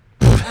gene?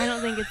 I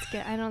don't think it's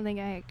good. I don't think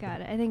I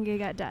got it. I think I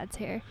got Dad's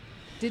hair.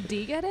 Did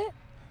Dee get it?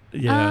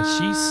 Yeah,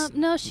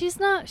 No, she's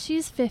not.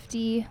 She's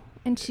 50,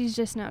 and she's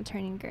just now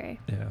turning gray.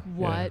 Yeah.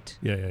 What?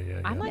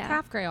 Yeah. I'm like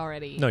half gray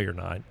already. No, you're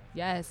not.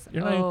 Yes.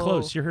 You're not even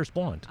close. Your hair's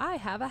blonde. I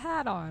have a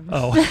hat on.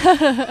 Oh.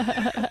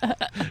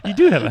 You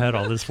do have a hat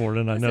on this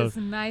morning, I know. This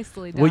is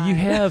nicely done. Well,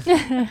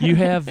 you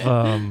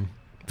have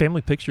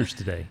family pictures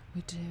today.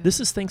 We do. This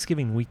is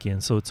Thanksgiving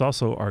weekend, so it's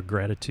also our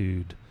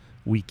gratitude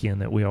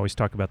weekend that we always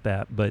talk about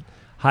that. But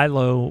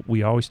high-low,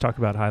 we always talk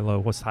about high-low.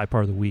 What's the high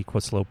part of the week?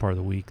 What's the low part of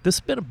the week? This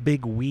has been a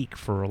big week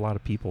for a lot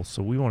of people,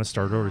 so we want to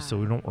start early so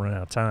we don't run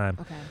out of time.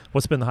 Okay.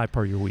 What's been the high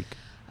part of your week?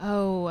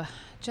 Oh,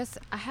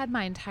 I had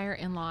my entire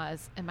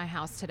in-laws in my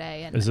house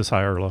today. And is this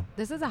high or low?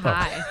 This is a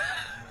high.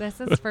 This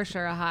is for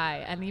sure a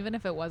high. And even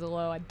if it was a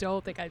low, I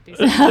don't think I'd be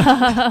saying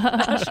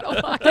national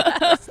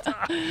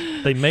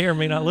podcast. They may or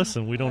may not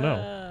listen. We don't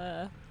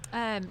know.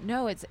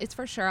 No, it's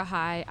for sure a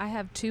high. I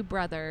have two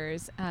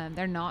brothers.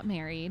 They're not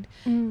married.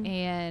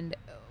 And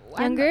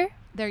younger?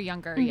 They're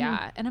younger,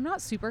 yeah. And I'm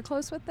not super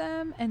close with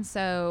them. And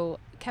so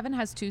Kevin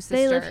has two sisters.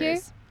 They live here?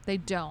 They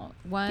don't.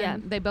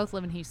 They both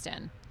live in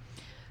Houston.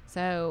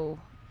 So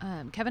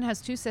Kevin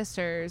has two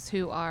sisters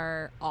who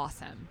are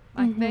awesome.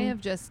 Like they have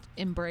just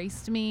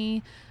embraced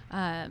me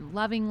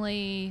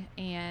lovingly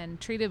and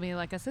treated me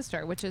like a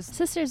sister, which is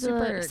sisters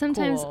super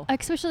sometimes cool.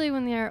 Especially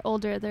when they're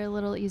older, they're a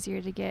little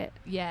easier to get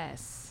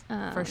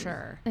for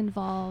sure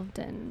involved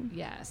and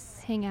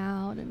hang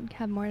out and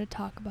have more to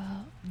talk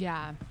about.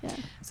 Yeah.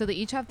 So they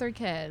each have 3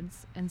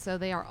 kids, and so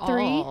they are all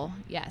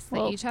 3?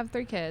 They each have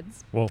 3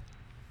 kids. Well,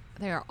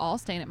 they are all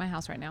staying at my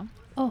house right now.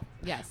 Oh,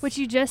 yes. Which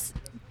you just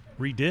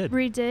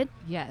redid?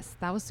 Yes,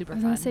 that was super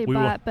fun. fun. I was gonna say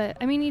bought, but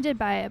I mean you did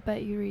buy it,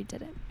 but you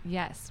redid it.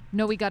 Yes.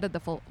 No, we gutted the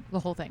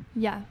whole thing.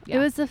 Yeah. It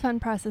was a fun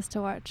process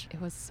to watch. It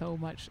was so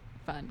much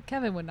fun.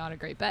 Kevin would not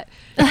agree, but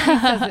he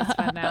says it's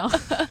fun now.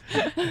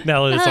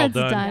 Now that it's all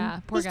done. Yeah,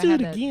 poor Let's guy do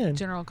had it again.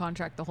 General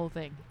contract the whole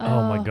thing.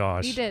 Oh my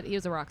gosh. He did. He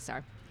was a rock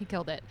star. He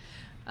killed it.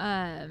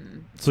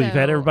 So you've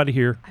had everybody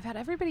here. I've had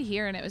everybody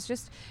here, and it was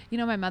just,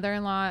 my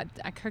mother-in-law,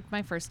 I cooked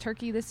my first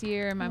turkey this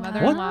year, and my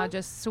mother-in-law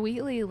just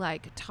sweetly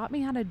taught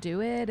me how to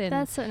do it. And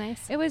that's so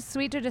nice. It was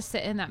sweet to just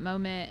sit in that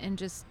moment and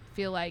just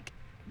feel like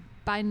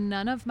by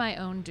none of my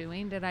own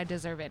doing did I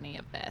deserve any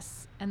of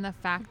this. And the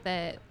fact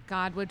that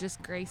God would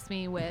just grace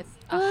me with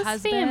a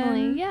husband,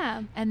 family,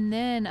 and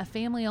then a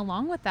family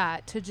along with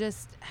that, to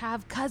just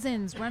have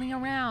cousins running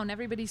around,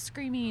 everybody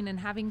screaming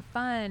and having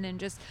fun, and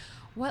just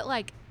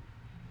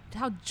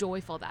how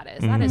joyful that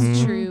is. That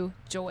is true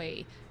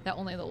joy that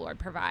only the Lord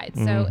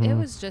provides. So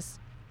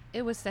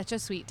it was such a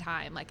sweet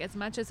time. Like, as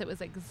much as it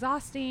was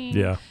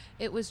exhausting,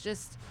 it was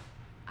just,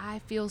 I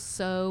feel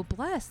so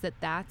blessed that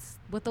that's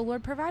what the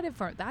Lord provided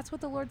for. That's what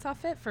the Lord saw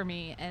fit for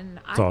me. And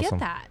I get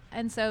that.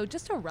 And so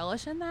just to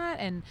relish in that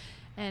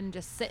and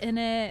just sit in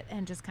it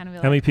and just kind of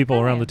be How many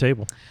people around the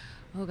table?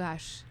 Oh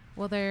gosh.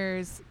 Well,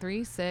 there's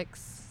 3, 6,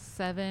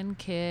 7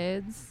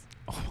 kids.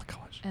 Oh my gosh.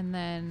 And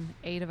then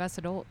 8 of us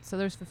adults. So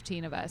there's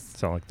 15 of us.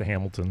 Sound like the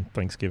Hamilton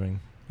Thanksgiving,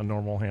 a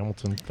normal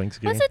Hamilton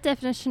Thanksgiving. What's the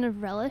definition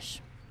of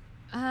relish?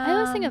 I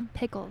always think of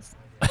pickles.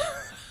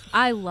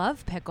 I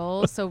love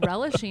pickles. So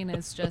relishing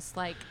is just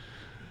like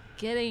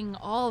getting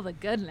all the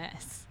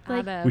goodness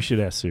out of we should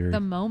ask Siri. The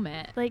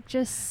moment. Like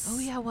just. Oh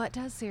yeah, what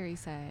does Siri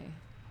say?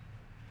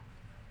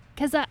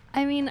 Because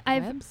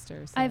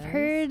Webster says. I've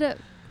heard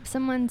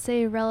someone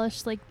say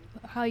relish like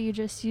how you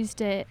just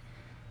used it.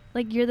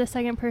 Like, you're the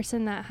second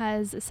person that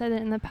has said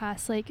it in the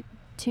past,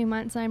 2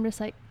 months. And I'm just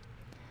like,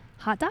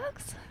 hot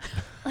dogs?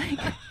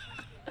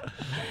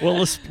 Well,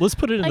 let's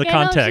put it in the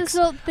context.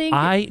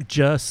 I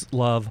just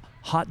love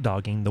hot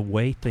dogging the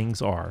way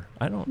things are.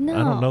 I don't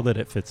know that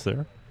it fits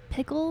there.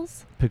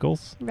 Pickles?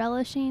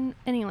 Relishing?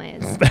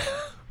 Anyways.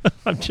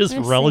 I'm just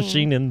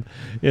relishing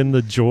in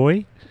the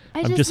joy.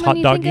 I'm just hot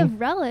dogging. When you think of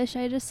relish,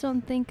 I just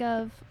don't think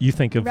of. You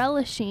think of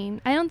relishing.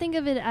 I don't think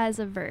of it as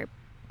a verb.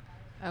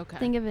 Okay.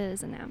 Think of it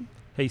as a noun.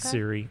 Hey,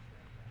 Siri,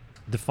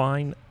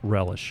 define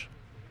relish.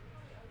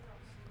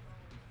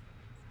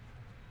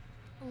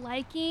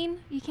 Liking?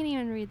 You can't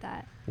even read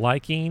that.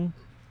 Liking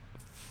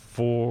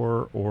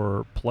for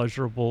or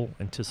pleasurable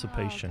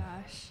anticipation.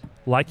 Oh, gosh.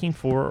 Liking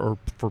for or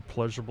for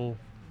pleasurable.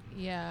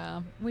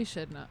 Yeah, we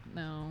should not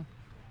know.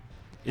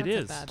 It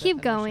is.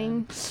 Keep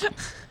going.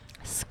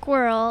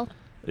 Squirrel.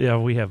 Yeah,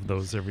 we have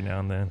those every now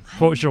and then.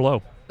 What was your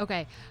low?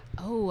 Okay.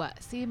 Oh,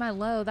 see, my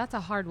low, that's a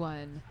hard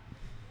one.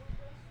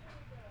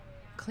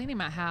 Cleaning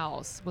my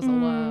house was a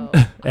low.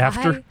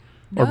 After?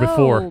 or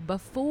before?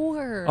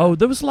 Before. Oh,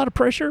 there was a lot of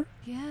pressure?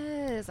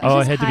 Yes.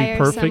 I had to be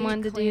perfect?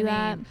 Someone to do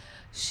that.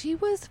 She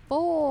was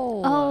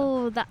full.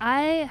 Oh,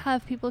 I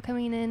have people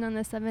coming in on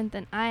the 7th,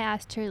 and I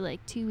asked her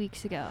like 2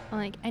 weeks ago. I'm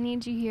like, I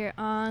need you here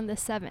on the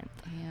 7th.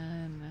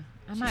 And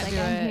I She's might like, do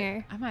I'm it.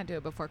 here. I might do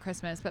it before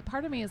Christmas, but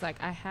part of me is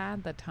like, I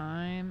had the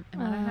time,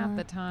 and when I have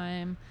the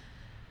time,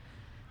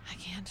 I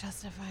can't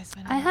justify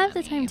spending. I have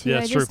money. the time too. Yeah,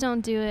 I it's just true.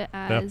 don't do it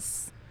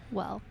as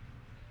well.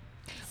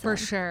 For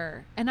So.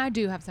 sure. And I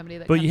do have somebody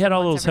that. But comes you had in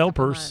all once those every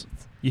couple helpers.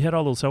 months. You had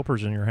all those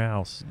helpers in your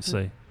house. You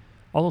say,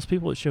 all those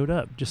people that showed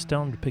up, just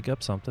tell them to pick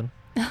up something.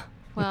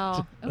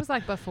 Well, it was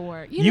like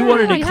before. You know,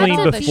 wanted it you clean have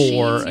all the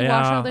before. sheets, you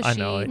wash all the I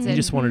know it. sheets, You and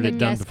just wanted the it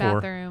done guest before.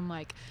 bathroom,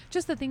 like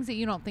just the things that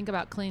you don't think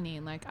about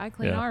cleaning. Like I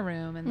clean Yeah. our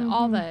room and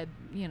all the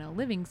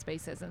living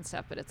spaces and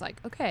stuff. But it's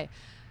like, okay,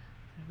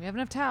 we have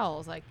enough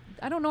towels. Like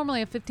I don't normally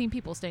have 15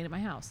 people staying at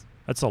my house.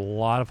 That's a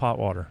lot of hot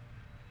water.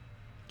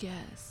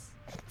 Yes.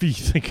 You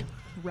think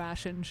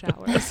Ration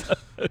showers.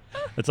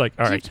 it's like,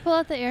 all Did you right. have to pull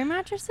out the air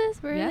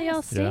mattresses? Where are they all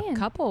Yes. Yeah. staying?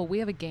 Couple. We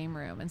have a game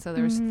room, and so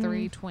there's Mhm.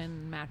 3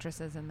 twin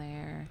mattresses in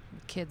there.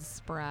 Kids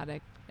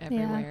sporadic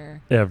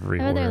everywhere. Oh, they're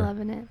Everywhere.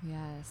 loving it.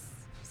 Yes.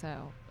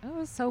 So it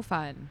was so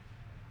fun.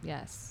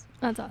 Yes.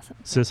 That's awesome.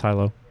 Sis,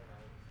 high-low.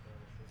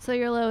 So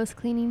your low is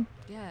cleaning?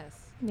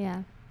 Yes.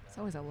 Yeah. It's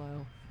always a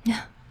low.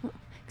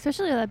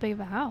 Especially that big of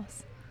a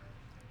house.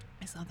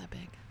 It's not that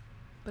big,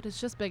 but it's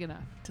just big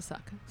enough to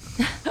suck.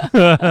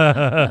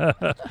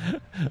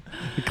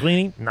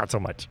 Cleaning, not so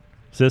much.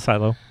 Sis,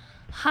 high-low.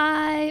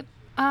 Hi.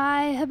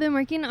 I have been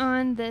working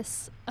on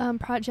this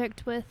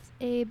project with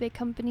a big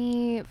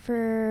company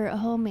for,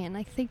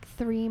 I think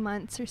 3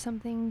 months or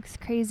something. It's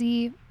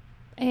crazy.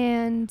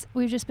 And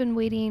we've just been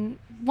waiting.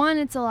 One,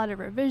 it's a lot of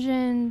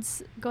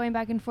revisions going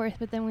back and forth,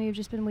 but then we've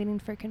just been waiting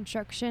for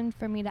construction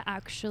for me to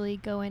actually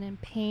go in and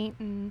paint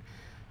and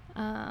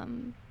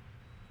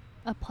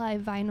apply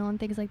vinyl and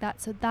things like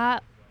that. So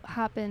that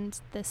happened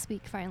this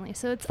week finally.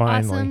 So it's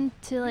awesome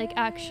to like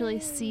actually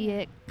see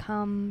it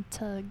come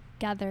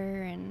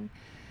together and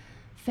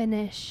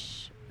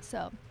finish.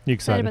 So You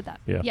excited excited about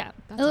that. Yeah.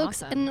 That's It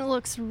looks awesome. and it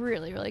looks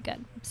really, really good.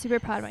 I'm super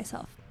proud of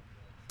myself.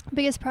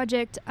 Biggest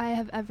project I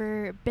have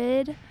ever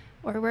bid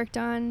or worked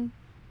on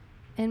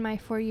in my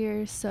 4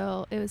 years,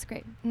 so it was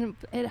great. And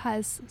it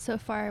has so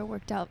far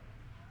worked out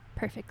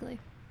perfectly.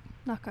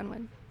 Knock on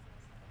wood.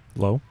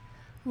 Low.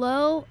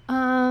 Low,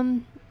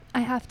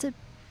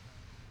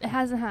 it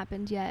hasn't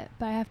happened yet,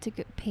 but I have to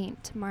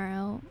paint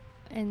tomorrow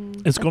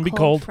and It's gonna be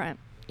cold. front.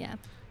 Yeah.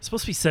 It's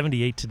supposed to be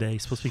 78 today.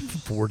 It's supposed to be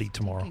 40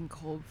 tomorrow. Fucking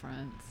cold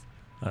fronts.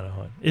 I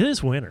know. It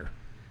is winter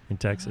in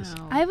Texas.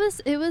 Wow.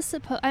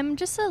 I'm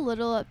just a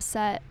little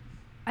upset.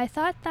 I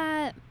thought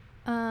that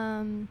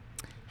having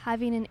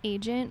an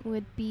agent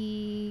would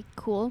be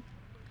cool,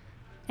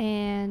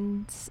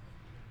 and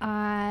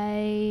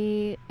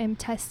I am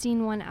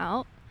testing one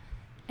out,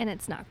 and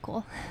it's not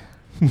cool.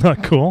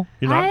 Not cool.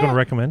 You're not going to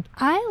recommend?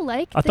 I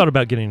thought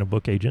about getting a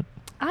book agent.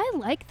 I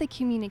like the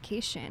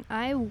communication.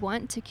 I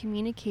want to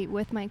communicate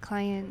with my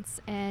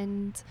clients,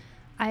 and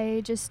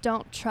I just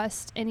don't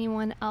trust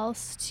anyone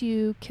else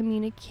to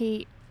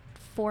communicate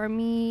for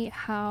me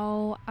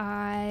how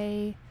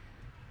I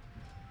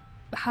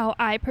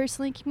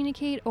personally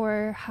communicate,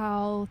 or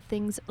how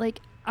things, like,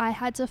 I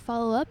had to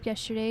follow up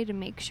yesterday to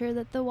make sure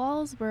that the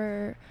walls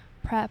were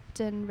prepped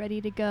and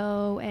ready to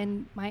go,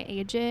 and my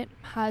agent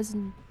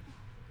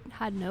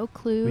had no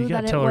clue Well, you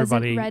got that to tell it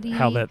wasn't everybody ready.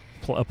 how that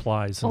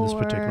applies in this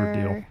particular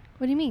deal. Or-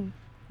 What do you mean?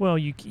 Well,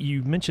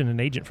 you mentioned an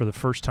agent for the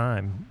first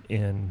time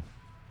in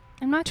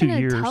I'm not 2 going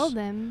to years. tell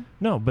them.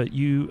 No, but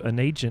an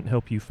agent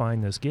helped you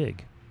find this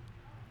gig.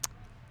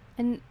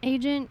 An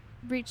agent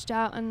reached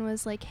out and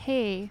was like,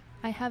 "Hey,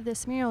 I have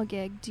this mural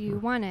gig. Do you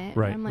want it?"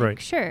 Right, And I'm like,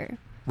 right. "Sure."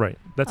 Right.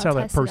 That's I'll how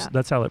that test it person. out.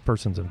 That's how that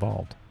person's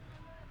involved.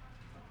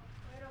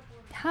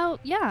 How?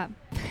 Yeah.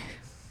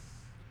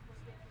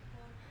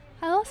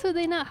 How else would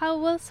they not?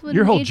 How else would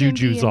Your an whole agent be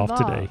juju's off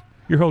involved? today.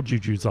 Your whole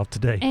juju's off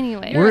today.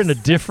 Anyway, We're in a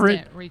assistant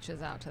different-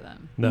 reaches out to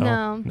them.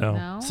 No.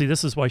 No. See,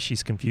 this is why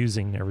she's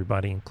confusing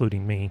everybody,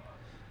 including me.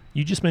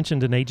 You just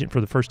mentioned an agent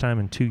for the first time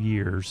in 2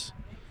 years.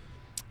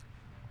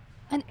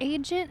 an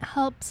agent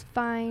helps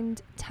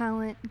find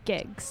talent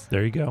gigs.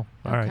 There you go.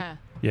 All right. Okay.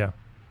 Yeah.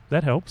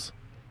 That helps.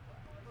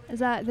 Is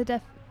that the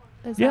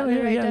Is Yeah, that the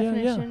yeah, right yeah, yeah, yeah.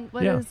 definition?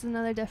 What Yeah. is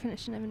another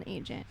definition of an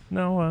agent?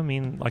 No, I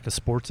mean, like a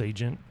sports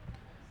agent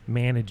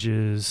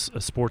manages a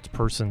sports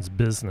person's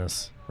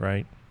business,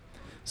 right?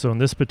 So in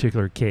this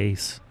particular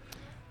case,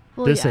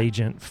 Well, this yeah.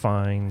 agent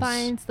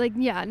finds like,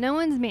 yeah, no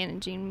one's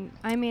managing.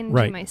 I'm managing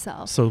Right.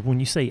 myself. So when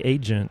you say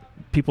agent,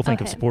 people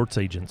think of Okay. sports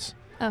agents.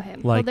 Okay.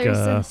 like, well,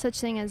 there's such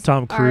thing as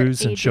Tom art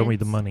Cruise and Show Me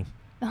the agents. Money.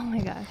 Oh my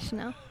gosh,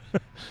 no.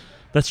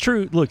 That's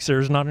true. Look,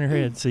 Sarah's nodding her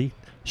head. See?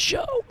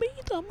 Show me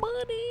the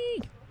money.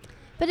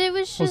 But it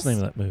was What's just the name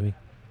of that movie?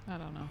 I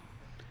don't know.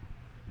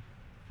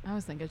 I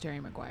was thinking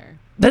Jerry Maguire.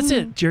 That's Mm.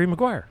 it. Jerry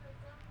Maguire.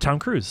 Tom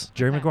Cruise.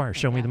 Jerry Okay, Maguire.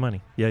 Show me yeah. the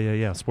money.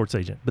 Yeah. Sports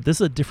agent. But this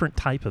is a different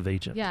type of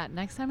agent. Yeah,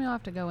 next time you'll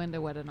have to go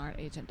into what an art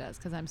agent does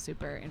because I'm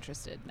super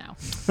interested now.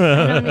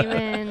 I don't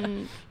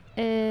even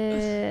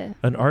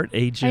An art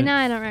agent. Right now,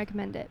 I don't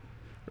recommend it.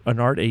 An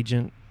art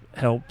agent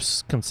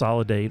helps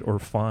consolidate or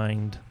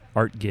find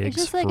art gigs. It's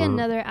just like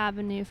another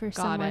avenue for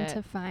someone it.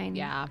 to find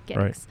gigs.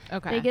 Right.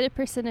 Okay. They get a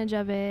percentage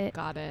of it.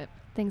 Got it.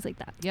 Things like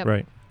that. Yep.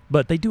 Right.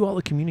 But they do all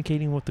the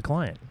communicating with the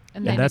client.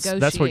 And Yeah. they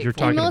That's what you're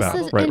talking about.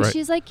 And Right.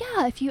 she's like,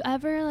 yeah, if you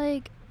ever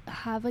like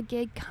have a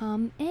gig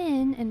come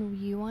in and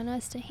you want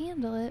us to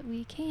handle it,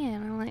 we can.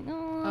 I'm like,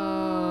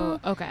 Oh,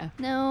 okay.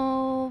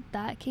 no,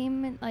 that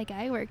came in, like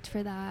I worked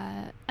for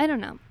that. I don't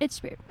know.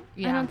 It's weird.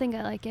 Yeah. I don't think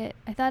I like it.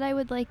 I thought I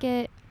would like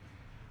it.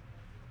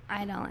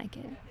 I don't like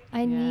it.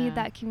 I need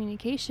that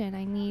communication.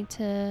 I need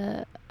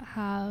to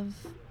have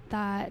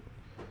that.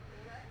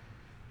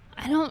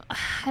 I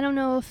don't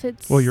know if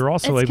it's. Well, you're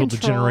also able control. to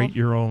generate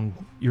your own.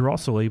 You're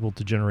also able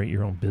to generate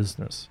your own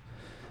business.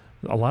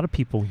 A lot of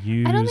people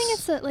use. I don't think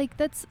it's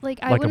that's like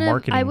I like a wouldn't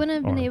marketing I wouldn't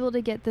have been arm. able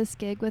to get this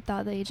gig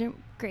without the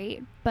agent.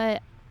 Great,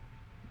 but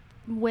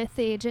with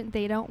the agent,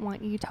 they don't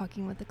want you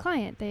talking with the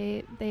client.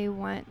 They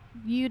want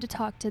you to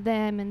talk to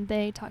them, and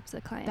they talk to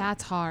the client.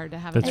 That's hard to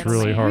have. That's a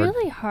really It's hard.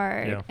 really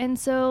hard. Yeah. And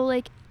so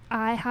like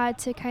I had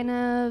to kind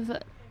of.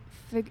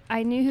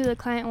 I knew who the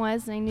client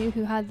was, and I knew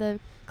who had the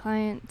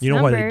client's You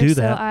know why number. they do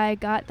that? So I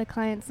got the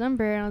client's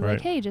number, and I was Right.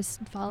 like, "Hey,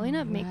 just following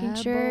up, making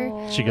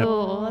sure." She got-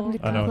 Oh, I'm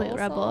a I know. complete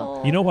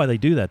rebel. You know why they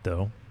do that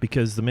though?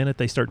 Because the minute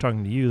they start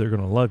talking to you, they're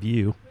going to love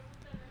you,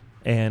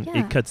 and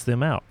Yeah. it cuts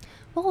them out.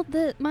 Well,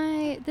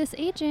 this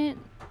agent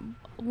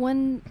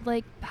one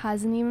like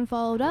hasn't even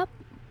followed up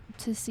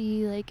to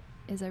see like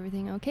is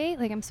everything okay?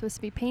 Like I'm supposed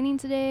to be painting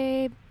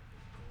today.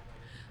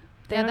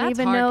 They Yeah, don't that's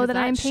even hard know 'cause that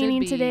that I'm should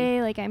painting be-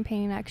 today. Like I'm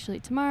painting actually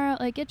tomorrow.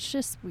 Like it's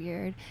just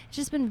weird. It's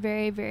just been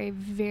very, very,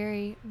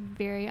 very,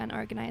 very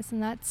unorganized.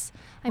 And that's,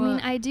 I mean, Well-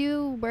 I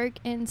do work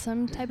in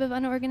some type of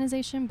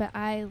unorganization, but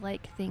I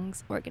like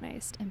things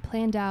organized and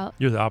planned out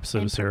You're the opposite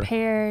and of Sarah.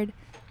 prepared.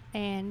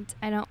 And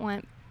I don't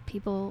want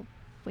people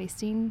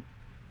wasting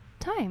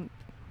time.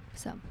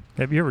 So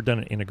Have you ever done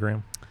an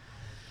Enneagram?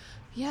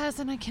 Yes,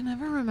 and I can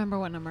never remember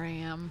what number I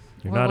am.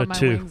 You're or not what a my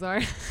 2. wings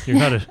are.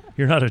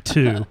 You're not a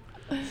 2.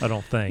 I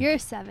don't think. you're a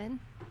 7.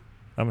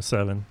 I'm a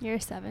 7. You're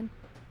a 7.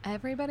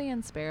 Everybody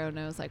in Sparrow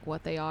knows like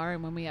what they are,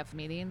 and when we have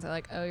meetings, they're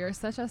like, "Oh, you're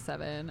such a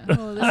 7.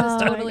 Oh, this Oh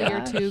is my totally your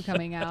gosh. 2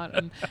 coming out."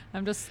 And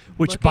I'm just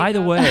Which, looking by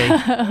the up. way,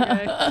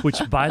 Okay.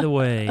 Which, by the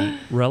way,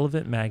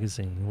 Relevant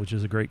Magazine, which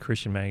is a great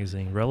Christian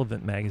magazine,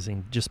 Relevant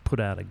Magazine just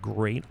put out a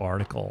great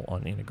article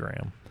on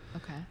Enneagram,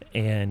 Okay.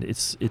 and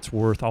it's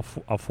worth. I'll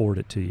forward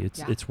it to you.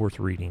 It's worth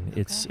reading.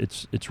 Okay.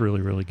 It's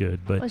really, really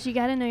good. But Well, you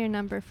got to know your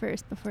number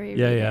first before you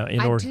yeah, read yeah. it. In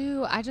I order,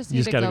 do. I just you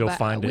need just to gotta go back.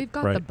 find it, We've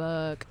got right. the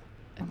book,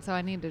 and so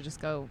I need to just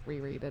go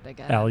reread it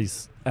again.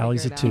 Allie's a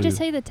Figure it out. 2. Just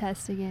say the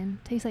test again.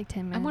 Takes like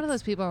 10 minutes. I'm one of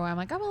those people where I'm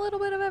like, I'm a little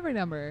bit of every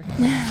number.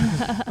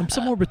 I'm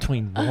somewhere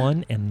between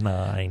 1 and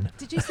 9.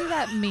 Did you see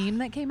that meme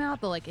that came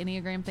out, the like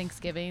Enneagram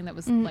Thanksgiving that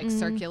was like Mm-mm.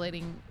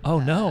 circulating? Oh,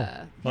 no.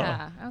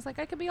 Yeah, I was like,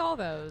 I could be all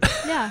those.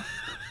 Yeah.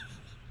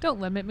 Don't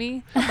limit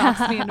me. Don't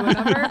box me into a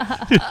number.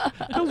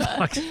 Don't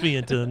box me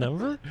into the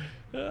number.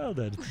 Oh,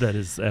 that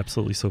is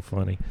absolutely so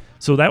funny.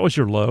 So that was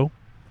your low.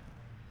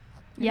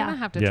 You're Yeah. gonna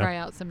have to Yeah. try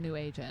out some new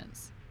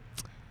agents.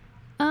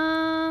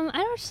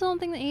 I just don't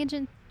think the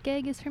agent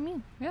gig is for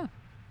me. Yeah,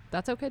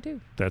 that's okay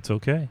too. That's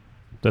okay.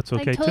 That's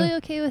okay like totally too.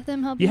 okay with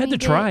them helping You had me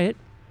to try it.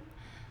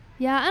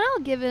 Yeah, and I'll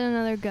give it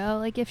another go.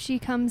 Like if she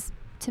comes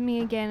to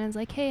me again and is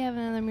like, "Hey, I have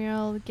another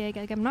mural gig."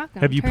 Like I'm not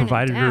gonna. Have you turn it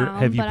provided her? down,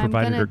 Have you but I'm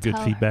provided gonna her good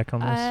tell feedback on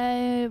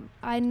this?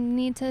 I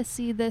need to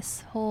see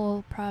this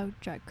whole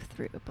project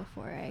through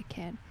before I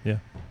can. Yeah,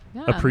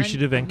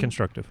 Appreciative and then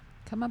constructive.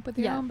 come up with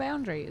your Yeah. own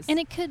boundaries And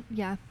it could,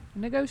 yeah.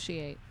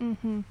 negotiate.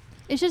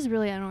 It's just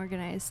really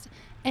unorganized.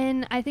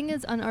 And I think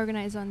it's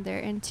unorganized on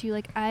their end too.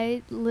 Like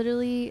I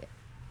literally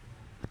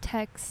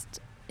texted,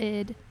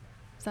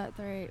 is that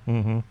the right?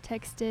 Mm-hmm.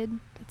 Texted,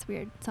 that's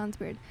weird. Sounds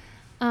weird.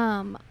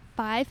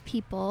 5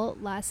 people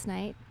last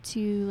night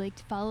to like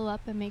follow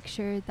up and make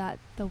sure that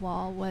the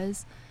wall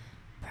was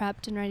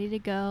prepped and ready to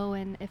go,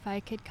 and if I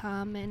could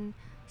come and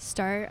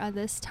start at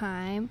this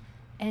time.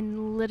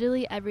 And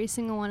literally every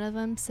single one of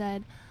them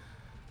said,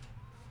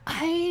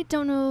 I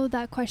don't know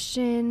that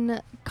question,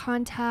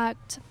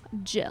 contact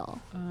Jill.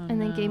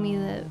 And then gave me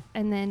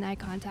and then I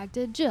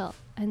contacted Jill,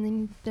 and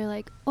then they're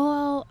like,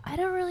 oh, I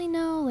don't really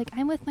know, like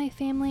I'm with my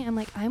family. I'm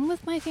like, I'm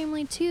with my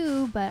family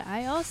too, but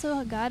I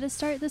also got to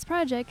start this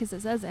project because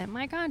it says in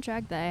my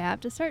contract that I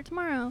have to start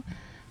tomorrow.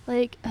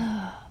 Like,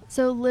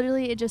 so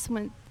literally it just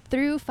went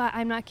through 5,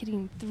 I'm not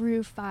kidding,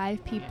 through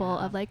 5 people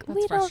of like, that's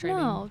we don't frustrating.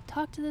 know,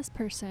 talk to this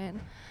person.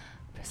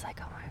 Just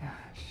like, oh my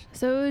gosh.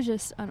 So it was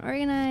just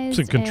unorganized.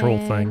 It's a control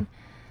and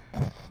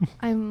thing.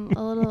 I'm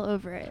a little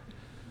over it.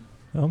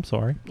 Oh, I'm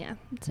sorry. Yeah,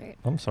 that's right.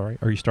 I'm sorry.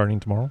 Are you starting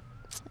tomorrow?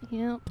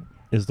 Yep.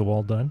 Is the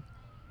wall done?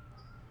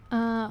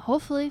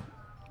 Hopefully.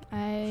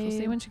 We'll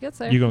see when she gets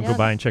there. You gonna Yeah. go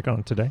by and check on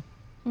it today?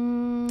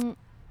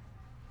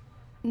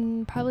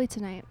 Probably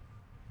tonight.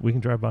 We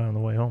can drive by on the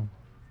way home.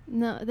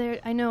 No,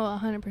 I know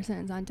 100%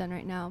 it's not done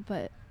right now,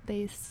 but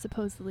they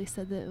supposedly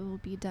said that it will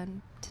be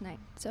done tonight.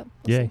 So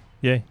we'll Yay,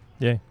 see.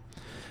 yay.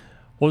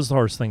 What was the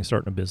hardest thing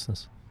starting a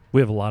business?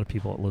 We have a lot of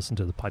people that listen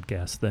to the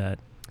podcast that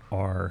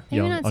are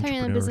young young entrepreneurs. Maybe not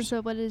starting a business,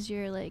 but what is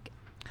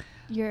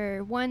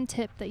your one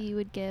tip that you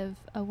would give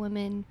a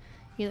woman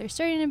either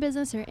starting a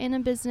business or in a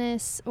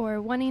business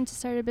or wanting to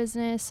start a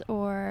business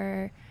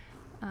or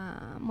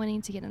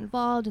wanting to get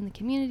involved in the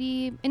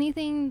community?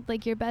 Anything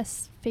like your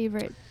best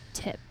favorite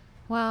tip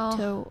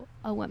to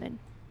a woman?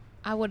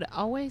 I would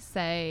always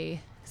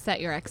say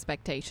set your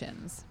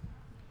expectations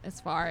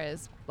as far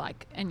as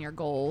and your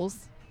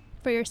goals.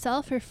 For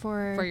yourself or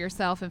for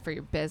yourself and for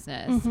your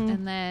business.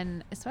 And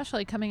then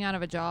especially coming out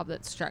of a job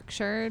that's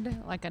structured,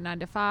 like a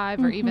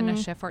 9-to-5 or even a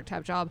shift work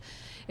type job,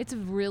 it's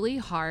really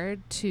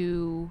hard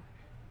to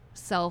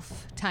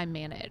time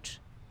manage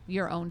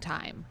your own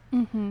time.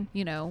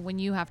 You know, when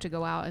you have to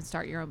go out and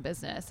start your own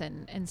business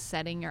and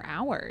setting your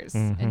hours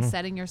and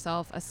setting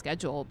yourself a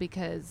schedule,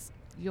 because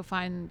you'll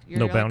find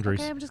you're boundaries.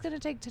 Okay, I'm just going to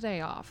take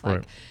today off.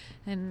 Right.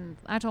 And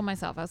I told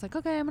myself, I was like,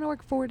 okay, I'm going to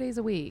work 4 days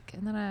a week.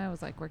 And then I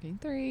was working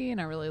 3, and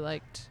I really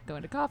liked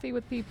going to coffee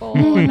with people.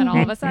 And then all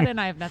of a sudden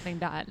I have nothing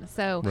done.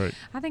 So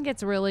I think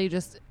it's really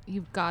just,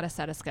 you've got to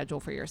set a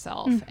schedule for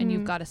yourself and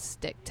you've got to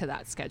stick to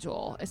that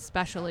schedule,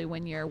 especially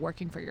when you're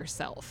working for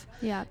yourself.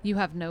 Yeah. You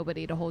have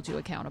nobody to hold you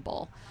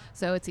accountable.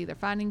 So it's either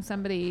finding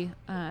somebody,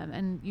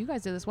 and you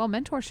guys do this well,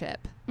 mentorship.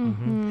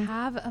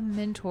 Have a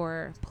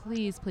mentor.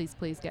 Please, please,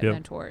 please get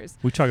mentors.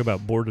 We talk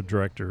about board of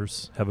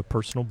directors, have a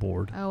personal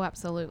board. Oh,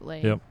 absolutely.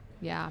 Yep.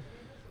 Yeah,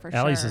 for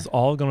Allie's sure. is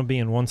all going to be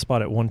in one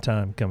spot at one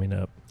time coming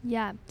up.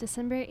 Yeah,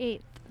 December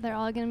 8th. They're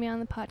all going to be on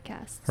the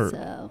podcast.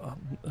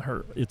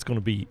 It's going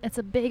to be... It's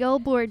a big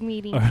old board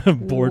meeting.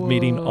 Board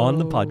meeting on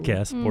the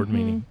podcast. Board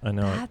meeting. I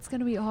know. That's going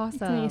to be awesome. It's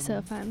going to be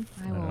so fun.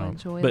 I will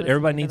enjoy. But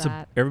everybody needs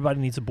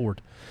a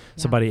board.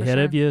 Yeah, somebody ahead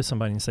of you,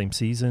 somebody in the same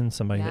season,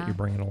 somebody that you're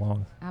bringing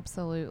along.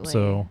 Absolutely.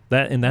 So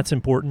that's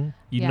important.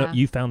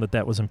 You found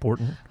that was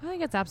important. I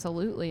think it's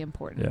absolutely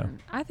important. Yeah.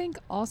 I think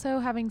also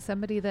having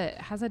somebody that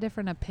has a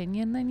different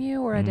opinion than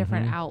you or a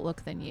different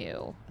outlook than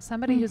you,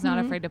 somebody who's not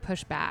afraid to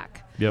push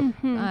back. Yep.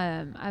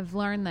 I've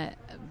learned that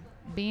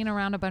being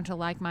around a bunch of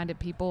like-minded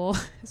people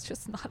is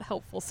just not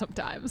helpful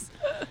sometimes.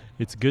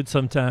 It's good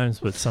sometimes,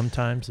 but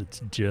sometimes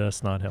it's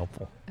just not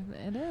helpful.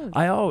 It is.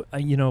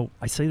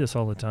 I say this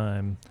all the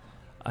time.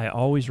 I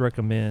always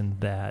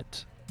recommend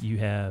that you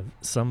have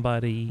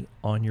somebody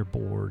on your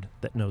board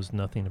that knows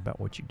nothing about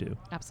what you do.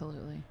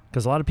 Absolutely.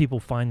 Because a lot of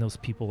people find those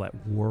people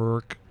at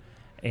work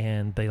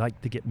and they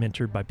like to get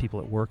mentored by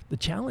people at work. The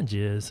challenge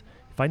is,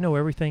 if I know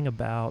everything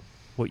about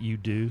what you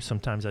do,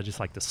 sometimes I just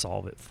like to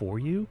solve it for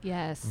you.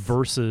 Yes.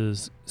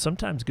 Versus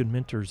sometimes good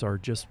mentors are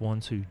just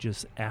ones who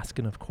just ask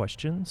enough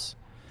questions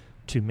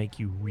to make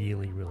you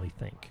really, really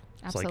think.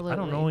 Absolutely. It's like, I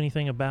don't know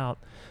anything about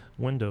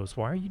Windows.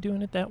 Why are you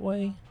doing it that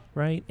way?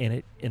 Right?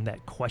 And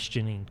that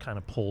questioning kind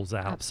of pulls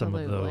out some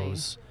of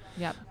those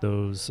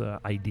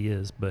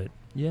ideas. But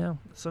yeah,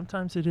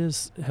 sometimes it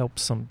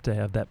helps to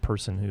have that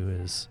person who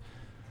is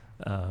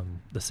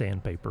the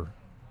sandpaper.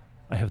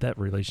 I have that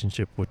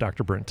relationship with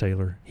Dr. Brent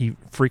Taylor. He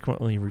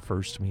frequently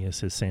refers to me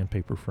as his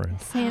sandpaper friend.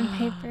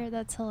 Sandpaper,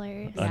 that's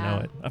hilarious. I know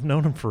it. I've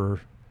known him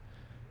for,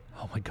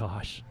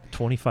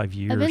 25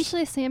 years.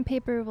 Eventually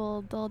sandpaper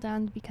will dull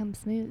down to become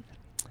smooth.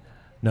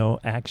 No,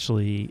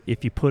 actually,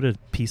 if you put a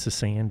piece of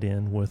sand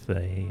in with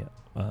an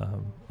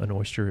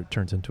oyster, it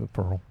turns into a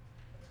pearl.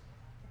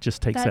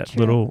 Just takes that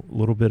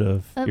little bit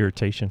of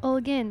irritation. Well,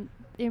 again,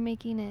 you're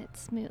making it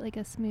smooth, like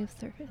a smooth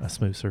surface. A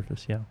smooth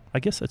surface, yeah.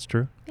 I guess that's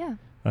true. Yeah.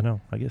 I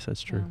know. I guess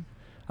that's true. Yeah.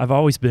 I've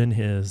always been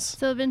his.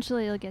 So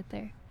eventually you'll get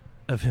there.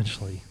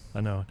 Eventually,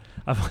 I know.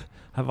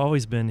 I've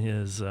always been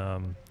his,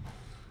 the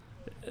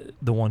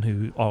one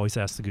who always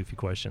asks the goofy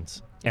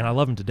questions, and I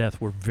love him to death.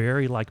 We're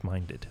very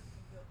like-minded.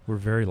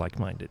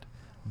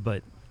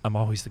 But I'm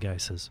always the guy who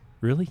says,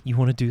 "Really? You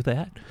want to do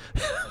that?"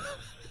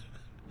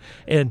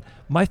 And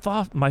my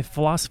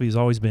philosophy has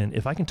always been,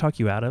 if I can talk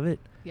you out of it,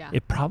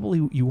 it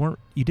probably you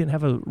didn't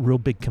have a real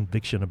big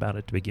conviction about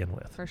it to begin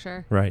with. For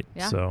sure. Right.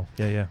 Yeah. So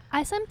yeah.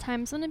 I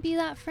sometimes want to be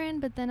that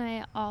friend, but then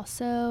I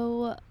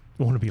also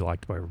want to be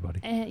liked by everybody.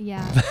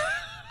 Yeah.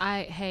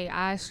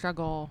 I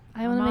struggle.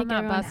 I want to make that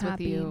everyone bus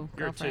happy. with you,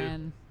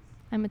 girlfriend.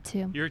 I'm a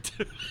 2. You're a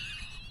 2.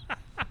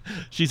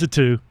 She's a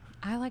 2.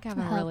 I have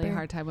a really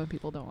hard time when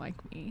people don't like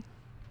me.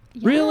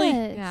 Yes. Really?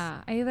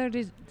 Yeah. I either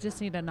just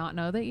need to not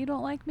know that you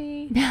don't like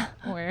me,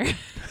 or.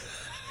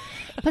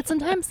 But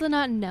sometimes the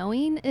not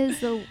knowing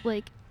is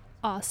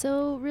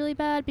also really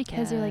bad,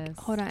 because you're like,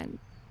 hold on,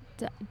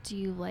 do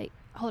you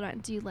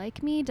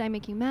like me? Did I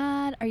make you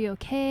mad? Are you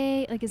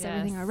okay? Is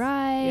everything all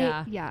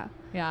right? Yeah.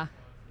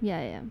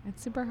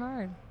 It's super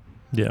hard.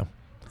 Yeah.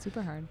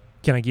 Super hard.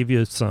 Can I give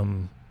you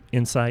some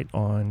insight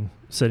on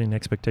setting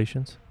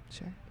expectations?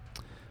 Sure.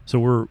 So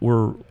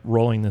we're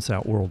rolling this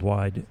out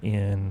worldwide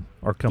in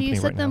our company right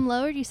now. Do you set them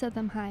low or do you set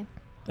them high?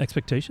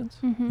 Expectations?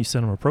 Mm-hmm. You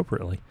set them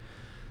appropriately.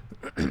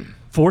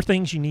 4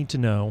 things you need to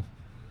know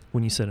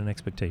when you set an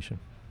expectation.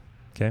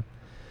 Okay?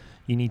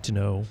 You need to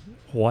know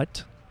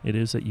what it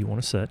is that you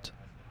want to set,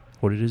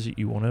 what it is that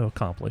you want to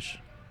accomplish.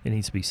 It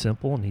needs to be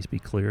simple, it needs to be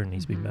clear, it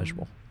needs to be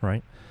measurable,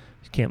 right?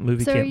 You can't move,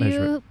 you can't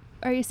measure it.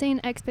 are you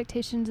saying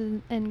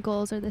expectations and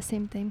goals are the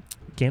same thing?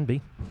 Can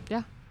be.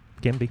 Yeah.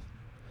 Can be.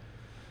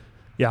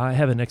 Yeah, I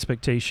have an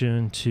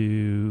expectation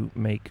to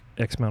make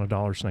X amount of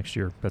dollars next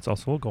year. That's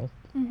also a goal,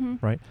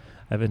 right?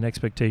 I have an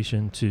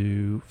expectation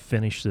to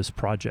finish this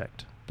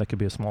project. That could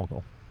be a small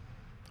goal,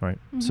 right?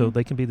 So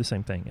they can be the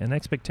same thing. An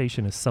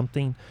expectation is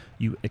something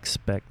you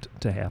expect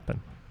to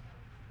happen,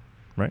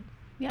 right?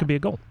 Yeah. It could be a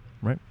goal,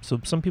 right?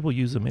 So some people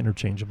use them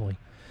interchangeably.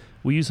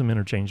 We use them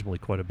interchangeably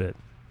quite a bit,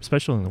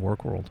 especially in the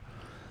work world.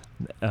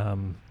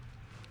 And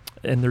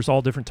there's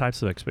all different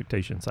types of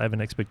expectations. I have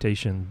an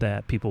expectation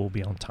that people will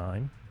be on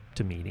time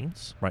to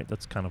meetings, right?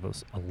 That's kind of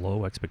a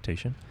low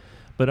expectation.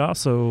 But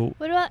also...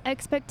 What about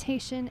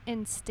expectation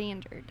and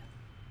standard?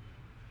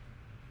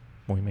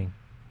 What do you mean?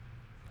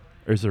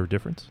 Is there a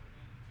difference?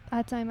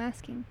 That's what I'm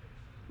asking.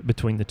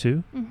 Between the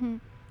two?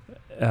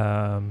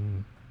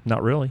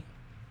 Not really.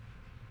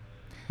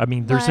 I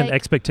mean, there's an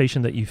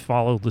expectation that you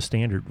follow the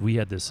standard. We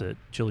had this at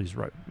Chili's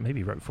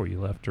maybe right before you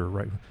left, or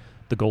right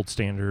the gold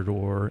standard,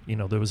 or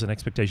there was an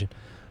expectation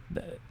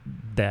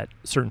that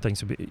certain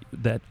things would be,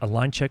 that a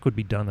line check would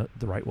be done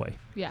the right way.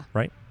 Yeah.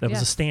 Right? That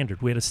was a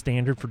standard. We had a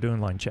standard for doing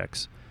line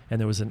checks, and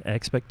there was an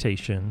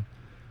expectation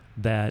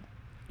that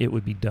it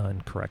would be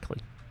done correctly.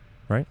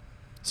 Right?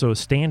 So a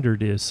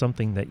standard is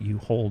something that you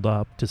hold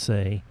up to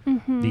say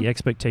the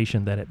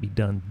expectation that it be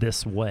done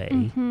this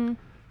way.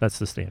 That's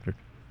the standard.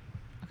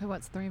 Okay,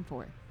 what's 3 and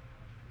 4?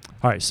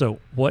 All right, so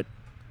what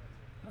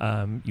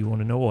you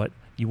want to know? What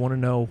you want to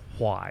know?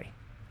 Why?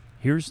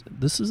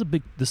 This is a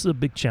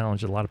big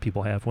challenge that a lot of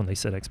people have when they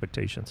set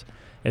expectations.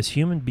 As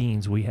human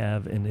beings, we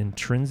have an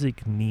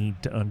intrinsic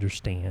need to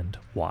understand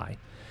why,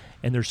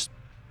 and there's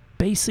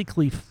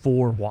basically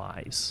 4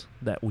 whys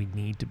that we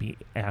need to be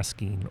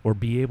asking or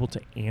be able to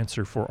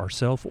answer for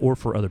ourselves or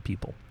for other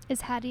people.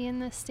 Is Hattie in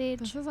this stage?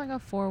 This is like a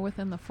 4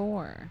 within the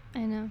 4. I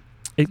know.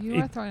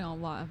 You are throwing a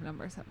lot of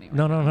numbers at me right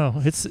now.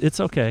 No. It's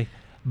okay.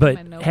 But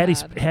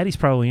Hattie's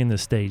probably in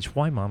this stage.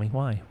 Why, Mommy?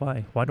 Why?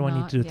 Why do I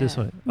need to do it this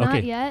way? Not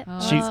okay. yet.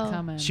 She's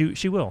coming.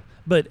 She will.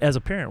 But as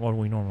a parent, what do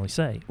we normally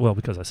say? Well,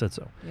 because I said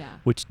so. Yeah.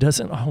 Which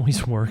doesn't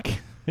always work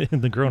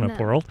in the grown-up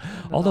world.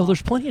 Although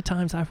there's plenty of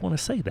times I want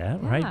to say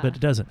that, right? But it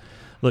doesn't.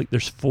 Look,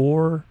 there's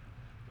 4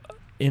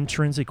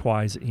 intrinsic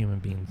whys that human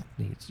being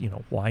needs.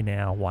 Why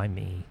now? Why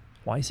me?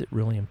 Why is it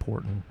really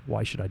important?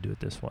 Why should I do it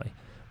this way?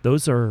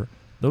 Those are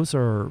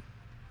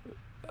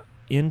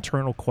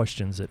internal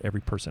questions that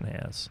every person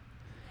has.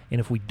 And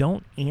if we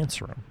don't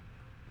answer them,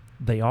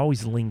 they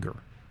always linger.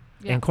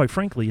 Yeah. And quite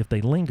frankly, if they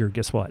linger,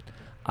 guess what?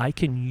 I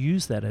can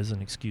use that as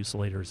an excuse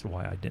later as to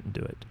why I didn't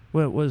do it.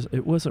 Well,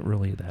 it wasn't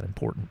really that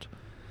important,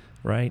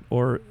 right?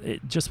 Or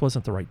it just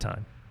wasn't the right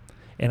time.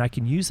 And I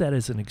can use that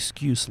as an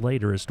excuse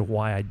later as to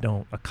why I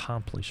don't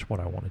accomplish what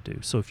I want to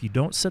do. So if you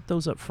don't set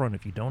those up front,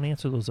 if you don't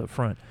answer those up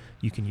front,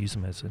 you can use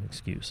them as an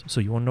excuse.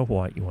 So you want to know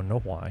what, you want to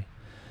know why.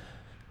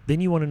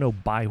 Then you want to know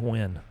by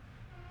when.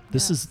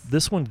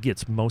 This one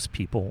gets most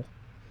people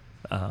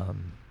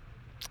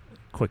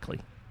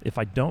quickly. If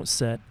I don't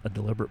set a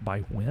deliberate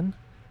by when,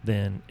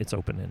 then it's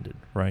open-ended,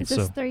 right? Is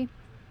this 3?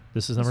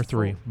 This is number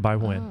 3, by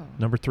when. Oh.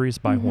 Number 3 is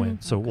by when.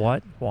 So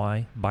what,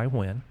 why, by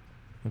when,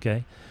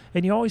 okay?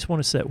 And you always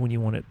want to set when you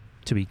want it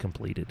to be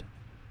completed,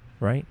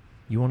 right?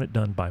 You want it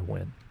done by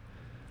when.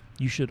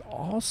 You should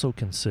also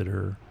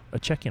consider a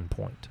check-in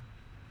point.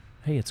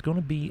 Hey, it's going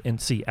to be,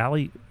 and see,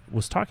 Allie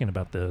was talking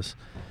about this,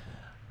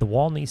 the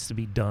wall needs to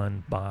be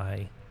done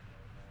by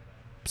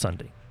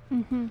Sunday.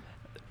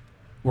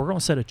 We're going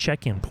to set a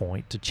check-in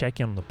point to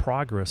check in the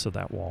progress of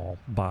that wall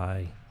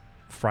by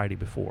Friday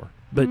before.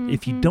 But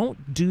if you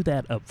don't do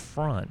that up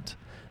front,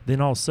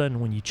 then all of a sudden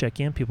when you check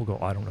in, people go,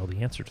 I don't know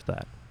the answer to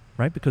that,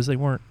 right? Because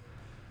the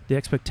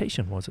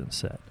expectation wasn't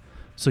set.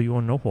 So you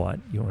want to know what,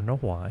 you want to know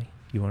why,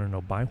 you want to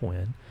know by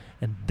when,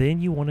 and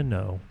then you want to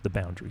know the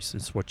boundaries.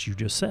 It's what you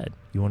just said.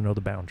 You want to know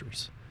the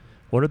boundaries.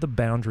 What are the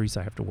boundaries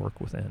I have to work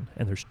within?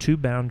 And there's 2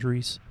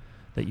 boundaries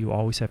that you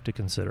always have to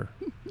consider,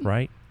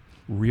 right?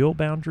 Real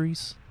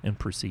boundaries and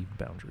perceived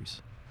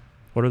boundaries.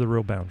 What are the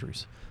real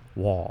boundaries?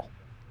 Wall.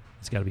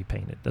 It's got to be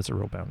painted. That's a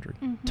real boundary.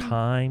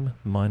 Time,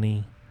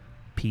 money,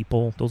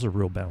 people, those are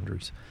real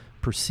boundaries.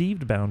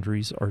 Perceived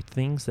boundaries are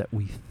things that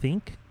we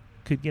think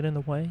could get in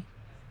the way.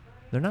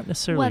 They're not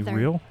necessarily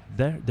real.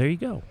 There you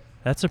go.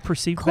 That's a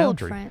perceived cold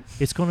boundary. Front.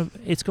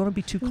 It's gonna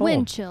be too cold.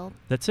 Wind chill.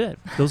 That's it.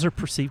 Those are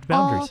perceived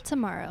boundaries. All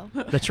tomorrow.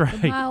 That's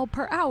right. The mile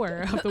per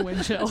hour of the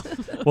wind chill.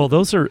 Well,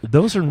 those are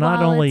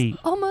not only. It's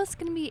almost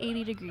gonna be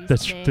 80 degrees.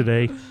 That's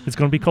today. It's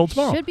gonna be cold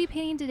tomorrow. Should be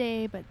painting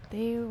today, but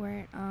they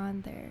weren't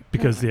on there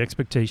because the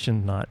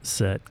expectation not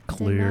set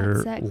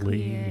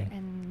clearly.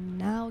 And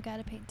now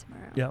gotta paint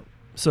tomorrow. Yep.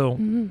 So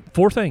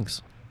 4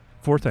 things.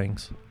 4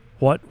 things.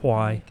 What,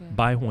 why,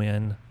 by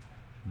when,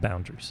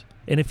 boundaries.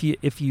 And if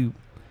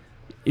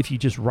you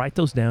just write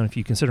those down, if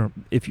you consider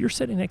them, if you're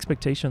setting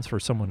expectations for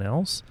someone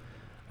else,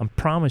 I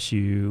promise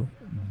you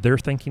they're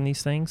thinking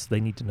these things, they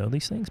need to know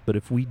these things. But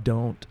if we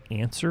don't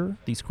answer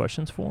these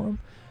questions for them,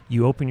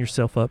 you open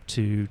yourself up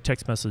to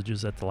text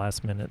messages at the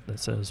last minute that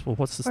says, well,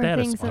 what's the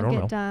status? Things I don't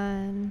know. Get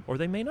done. Or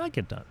they may not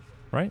get done,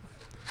 right?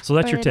 So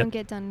that's or your they tip. don't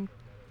get done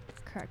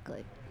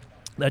correctly.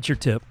 That's your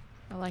tip.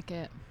 I like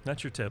it.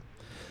 That's your tip.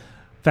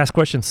 Fast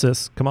question,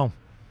 sis. Come on.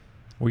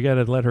 We got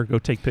to let her go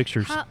take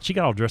pictures. She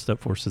got all dressed up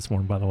for us this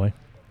morning, by the way.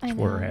 I know.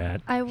 Where we're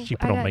at. She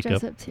put I on got makeup.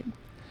 dressed up too.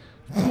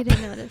 You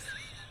didn't notice.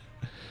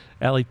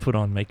 Allie put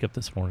on makeup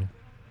this morning.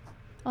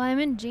 Well, I'm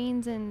in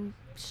jeans and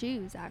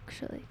shoes,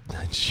 actually.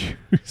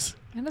 Shoes.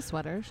 And a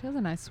sweater. She has a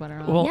nice sweater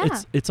on. Well,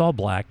 Yeah. it's all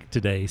black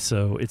today,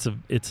 so it's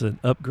an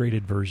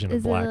upgraded version Is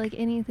of black. it like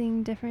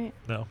anything different?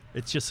 No,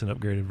 it's just an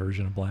upgraded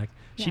version of black.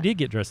 Yeah. She did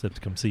get dressed up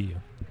to come see you.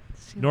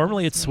 She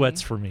Normally loves it's me.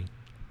 sweats for me.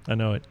 I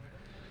know it.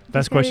 Just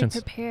Fast gotta be questions.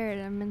 prepared.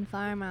 I'm in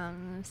Flower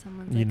Mountain. If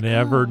someone's You like,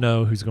 never "Oh."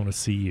 know who's going to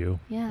see you.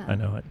 Yeah. I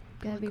know it.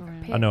 Gotta be Look around.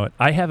 prepared. I know it.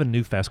 I have a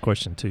new fast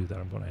question too that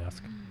I'm going to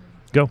ask.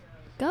 Go.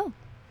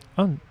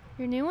 Oh,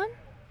 Your new one?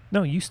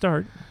 no, you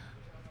start.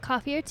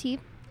 Coffee or tea?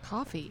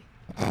 Coffee.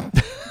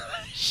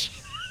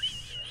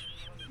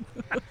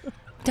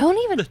 Don't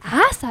even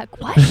ask that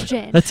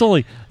question. That's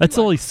only Like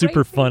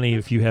super crazy. funny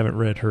if you haven't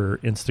read her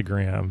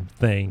Instagram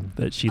thing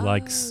that she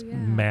likes yeah.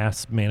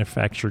 mass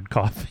manufactured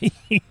coffee.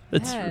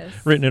 That's Yes.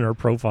 written in her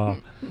profile.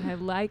 I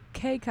like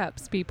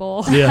K-cups,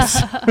 people. Yes.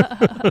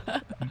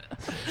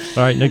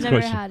 All right, next Never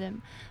question. had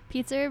him.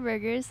 Pizza or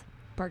burgers?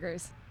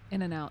 Burgers.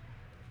 In-N-Out.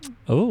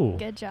 Oh.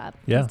 Good job.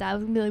 Yeah. His dad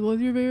was gonna be like,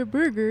 "What's your favorite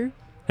burger?"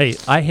 Hey,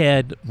 I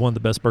had one of the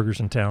best burgers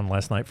in town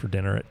last night for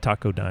dinner at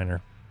Taco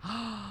Diner.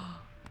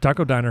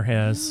 Taco Diner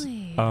has,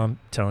 Really?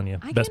 telling you,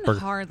 I best can burger.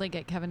 hardly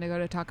get Kevin to go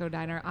to Taco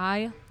Diner.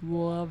 I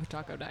love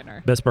Taco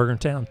Diner. Best burger in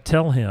town.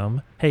 Tell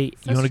him, hey,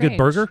 So you want a good strange.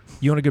 burger?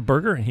 You want a good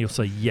burger? And he'll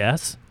say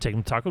yes. Take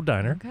him to Taco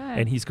Diner. Okay.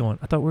 And he's going,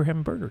 I thought we were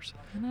having burgers.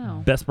 I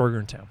know. Best burger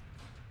in town.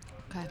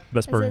 Okay.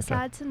 Best Is burger it in town.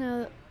 sad to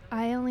know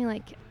I only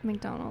like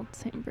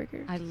McDonald's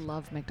hamburgers? I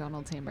love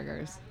McDonald's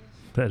hamburgers.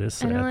 That is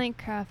I sad. don't like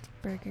Kraft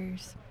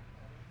burgers.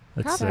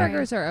 That's Kraft sad.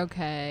 burgers are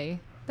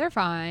okay. They're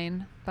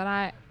fine, but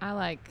I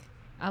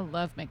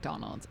love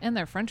McDonald's and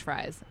their French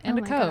fries and oh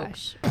a my Coke.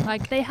 gosh.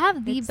 Like They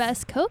have the It's-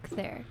 best Coke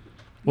there.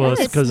 Well,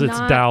 Yes. it's because it's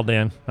not- dialed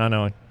in. I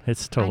know it.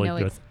 It's totally I know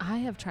good. I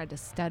have tried to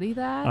study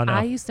that. I know.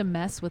 I used to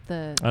mess with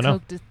the I know.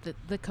 Coke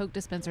the Coke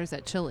dispensers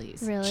at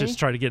Chili's. Really? Just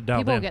try to get it dialed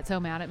People in. get so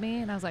mad at me,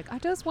 and I was like, I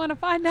just want to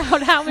find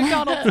out how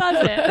McDonald's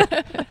does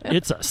it.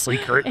 It's a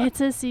secret.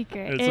 It's a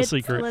secret. It's a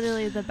secret.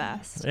 Literally the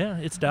best. Yeah,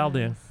 it's dialed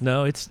in. Yes.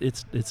 No, it's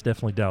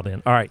definitely dialed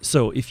in. All right,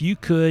 so if you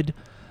could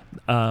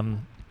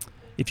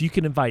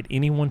invite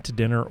anyone to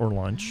dinner or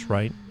lunch,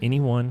 right?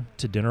 Anyone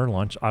to dinner or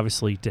lunch,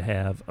 obviously to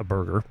have a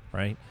burger,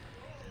 right?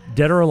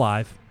 Dead or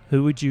alive,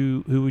 who would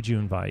you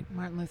invite?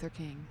 Martin Luther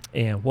King.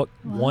 And what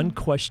Wow. one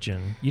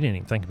question, you didn't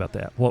even think about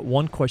that. What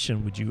one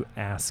question would you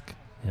ask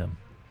him?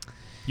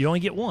 You only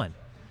get one.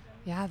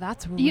 Yeah,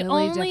 that's You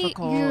really only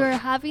difficult. you're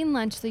having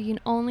lunch, so you can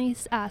only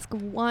ask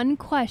one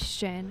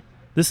question.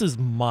 This is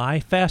my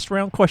fast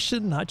round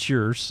question, not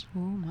yours. Oh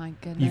my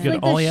goodness. You It's can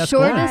like only the ask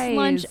one. shortest Guys,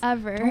 lunch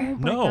ever.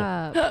 Don't break No.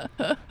 up.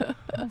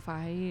 Don't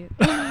fight.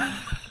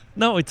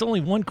 No, it's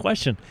only one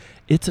question.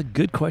 It's a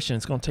good question.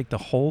 It's going to take the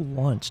whole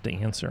lunch to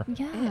answer.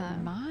 Yeah.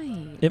 It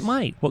might. It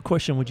might. What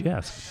question would you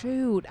ask?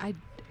 Shoot,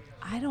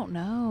 I don't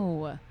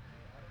know.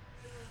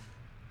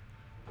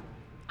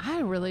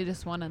 I really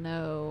just want to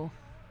know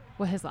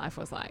what his life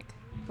was like.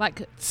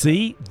 Like,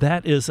 See,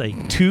 that is a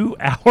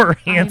 2-hour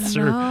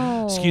answer.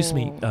 I know. Excuse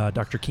me,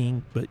 Dr.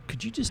 King, but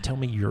could you just tell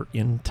me your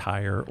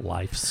entire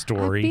life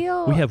story?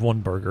 feel- We have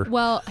one burger.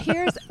 Well,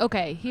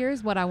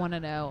 here's what I want to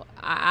know.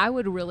 I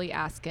would really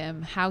ask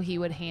him how he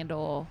would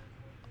handle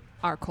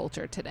our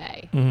culture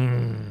today.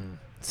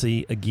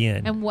 See,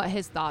 again. And what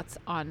his thoughts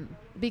on,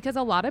 because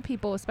a lot of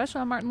people,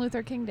 especially on Martin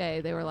Luther King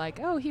Day, they were like,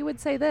 "Oh, he would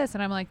say this,"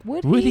 and I'm like,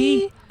 "Would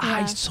he?"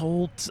 I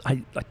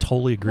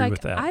totally agree Like,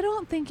 with that. I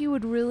don't think you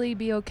would really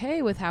be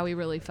okay with how he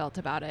really felt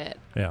about it.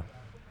 Yeah.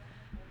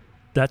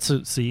 That's a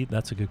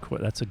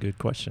good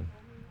question.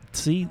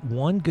 See,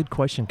 one good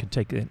question could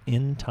take an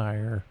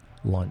entire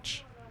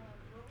lunch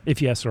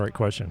if you ask the right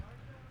question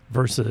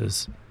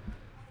versus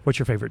what's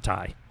your favorite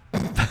tie?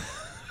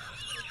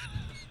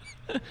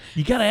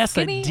 You got to ask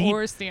Skinny that deep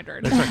or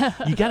standard? That's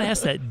right. You got to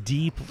ask that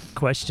deep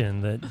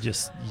question that you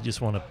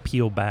just want to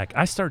peel back.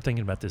 I started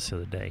thinking about this the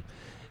other day.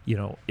 You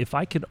know, if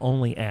I could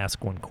only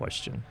ask one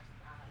question,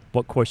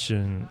 what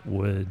question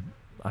would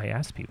I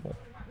ask people?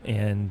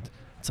 And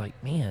it's like,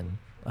 man,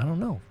 I don't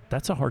know.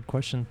 That's a hard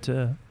question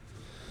to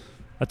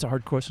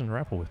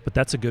grapple with, but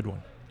that's a good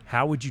one.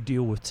 How would you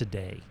deal with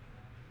today?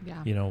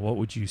 Yeah. You know, what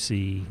would you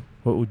see?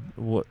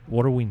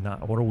 What are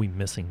we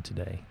missing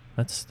today?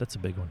 That's a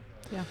big one.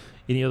 Yeah.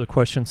 Any other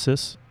questions,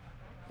 sis?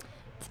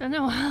 It's been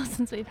a while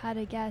since we've had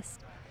a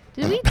guest.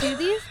 Did we do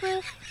these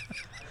with?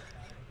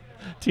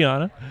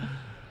 Tiana?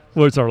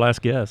 What's our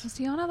last guest? Was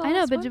Tiana the I know,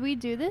 last but one? did we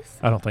do this?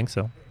 I don't think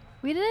so.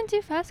 We didn't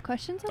do fast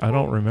questions. I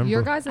don't remember.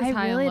 Your guys' I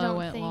high really and low don't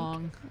went think-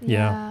 long.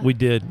 Yeah, we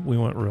did. We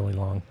went really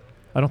long.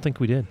 I don't think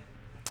we did.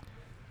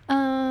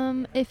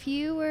 If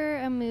you were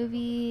a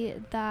movie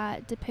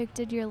that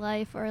depicted your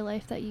life or a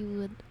life that you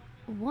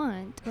would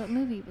want, what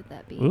movie would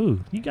that be?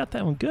 Ooh, you got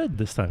that one good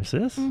this time,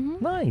 sis.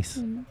 Mhm.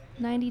 Nice.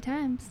 90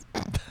 times.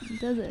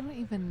 Does I it? don't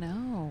even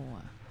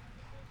know.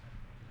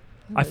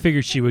 I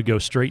figured she would go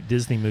straight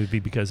Disney movie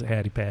because of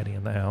Hattie Patty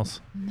in the house.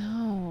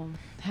 No.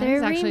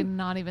 Hattie's actually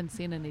not even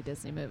seen any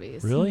Disney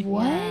movies. Really?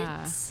 What?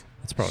 Yeah.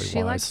 That's probably She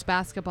wise. likes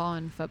basketball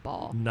and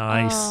football.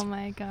 Nice. Oh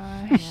my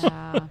gosh.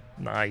 Yeah.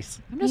 Nice.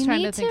 I'm just You trying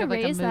need to think to of like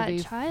a raise that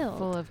movie child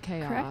full of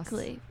chaos.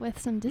 correctly with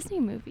some Disney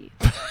movies.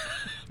 I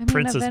mean,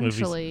 Princess movies.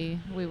 eventually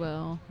we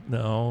will.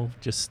 No,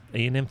 just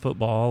A&M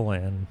football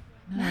and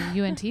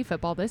No, UNT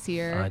football this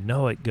year. I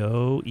know it.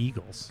 Go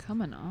Eagles.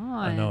 Coming on.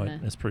 I know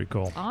it. It's pretty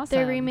cool. It's awesome.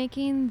 They're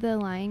remaking The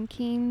Lion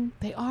King.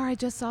 They are. I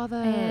just saw the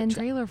And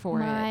trailer for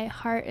My it.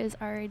 heart is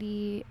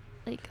already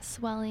like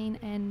swelling,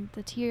 and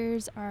the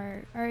tears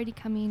are already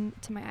coming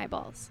to my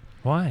eyeballs.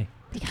 Why?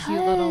 The cute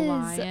little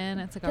Because lion.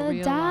 It's like a The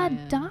real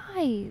dad lion.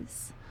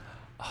 dies.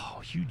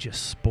 Oh, you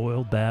just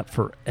spoiled that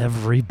for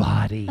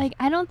everybody. Like,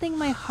 I don't think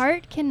my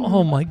heart can.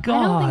 Oh my I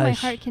don't think my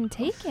gosh. heart can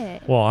take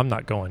it. Well, I'm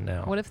not going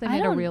now. What if they I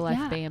made a don't- real life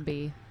yeah.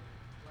 Bambi?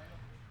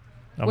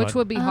 I'm Which not-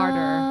 would be harder,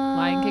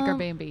 Lion King or Um,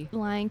 Bambi?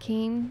 Lion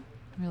King.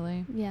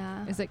 Really?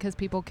 Yeah. Is it because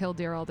people kill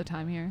deer all the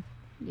time here?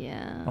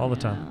 Yeah. All the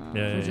time.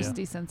 Yeah, We're yeah, just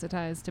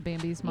desensitized to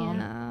Bambi's mom.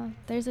 Yeah.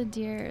 There's a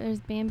deer. There's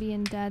Bambi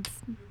in Dad's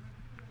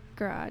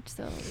garage.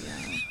 So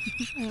yeah,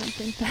 I don't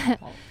think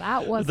that. Well,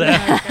 that wasn't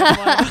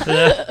That- a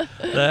good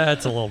one.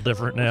 That's a little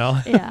different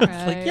now. Yeah.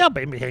 It's like, Right. yeah,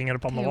 baby hanging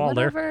up on the Okay, wall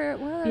there. whatever,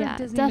 what Yeah.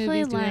 Disney Definitely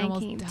movies do Lion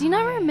animals King. Do you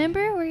not die?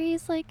 remember where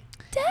he's like,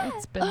 Dad?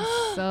 It's been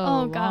so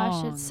Oh gosh,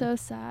 long. it's so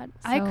sad.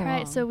 I So cried.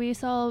 long. So we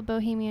saw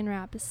Bohemian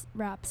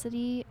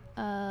Rhapsody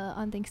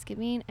on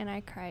Thanksgiving, and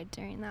I cried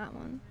during that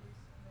one.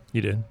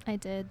 You did. I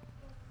did.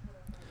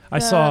 I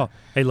saw.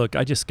 Hey, look,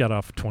 I just got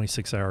off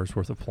 26 hours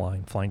worth of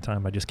flying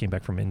time. I just came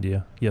back from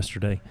India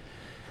yesterday.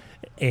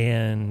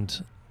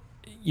 And,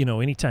 you know,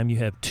 anytime you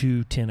have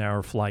 2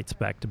 10-hour flights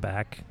back to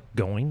back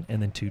going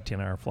and then 2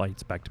 10-hour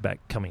flights back to back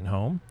coming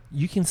home,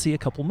 you can see a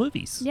couple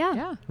movies. Yeah.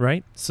 Yeah.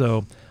 Right?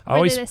 So I Were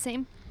always. they the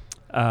same?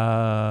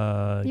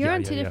 You're You're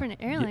on two different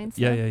airlines.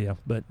 Yeah, though. yeah, yeah.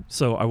 But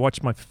so I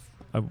watched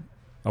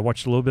I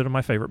watched a little bit of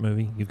my favorite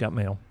movie, You've Got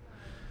Mail,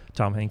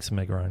 Tom Hanks and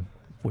Meg Ryan,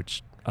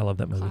 which I love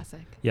that movie. Classic.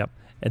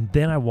 And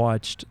then I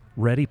watched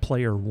Ready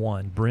Player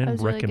One. Bryn That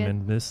was really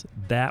recommended this.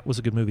 That was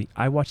a good movie.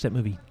 I watched that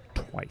movie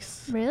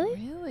twice. Really?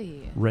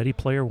 Really? Ready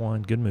Player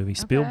One, good movie.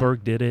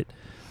 Spielberg did it.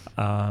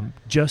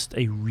 Just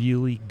a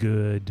really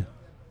good.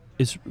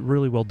 It's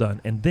really well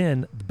done. And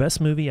then the best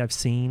movie I've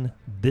seen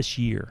this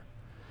year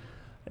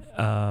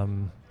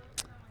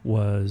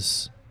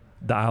was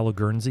The Isle of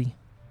Guernsey.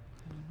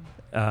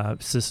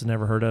 Sis has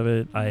never heard of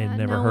it. I had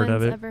never heard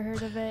of it. Ever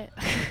heard of it?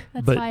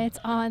 That's But- why it's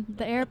on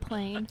the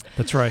airplane,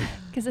 That's right.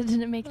 because it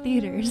didn't make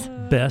theaters.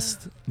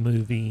 Best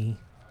movie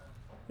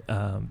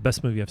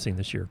I've seen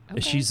this year. Okay.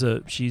 She's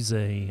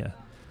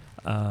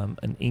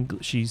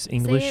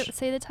English.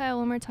 Say the title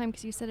one more time,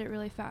 because you said it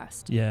really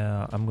fast.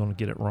 Yeah, I'm going to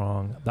get it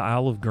wrong. The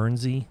Isle of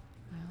Guernsey.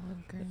 I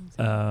love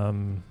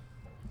Guernsey.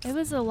 It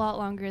was a lot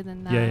longer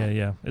than that.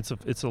 Yeah. It's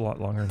a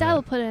lot longer than That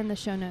will that. put it in the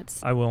show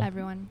notes. I will.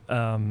 Everyone.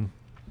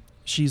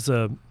 She's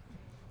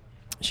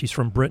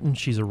from Britain.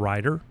 She's a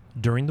writer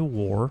during the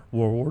war,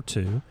 World War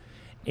II,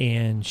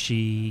 and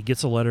she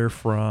gets a letter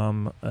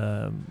from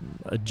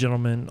a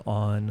gentleman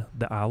on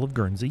the Isle of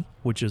Guernsey,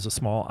 which is a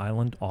small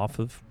island off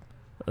of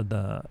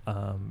the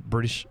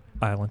British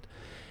island.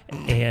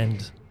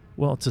 And,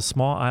 well, it's a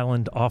small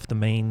island off the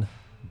main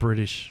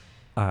British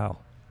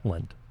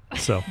island.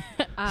 So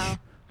Oh.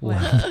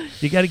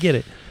 you got to get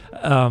it.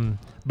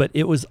 But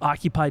it was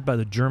occupied by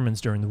the Germans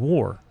during the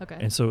war. Okay.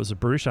 And so it was a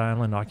British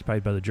island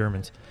occupied by the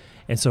Germans.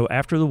 And so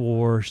after the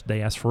war,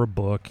 they asked for a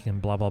book and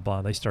blah, blah,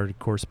 blah. They started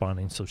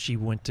corresponding. So she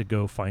went to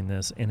go find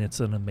this, and it's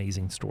an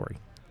amazing story.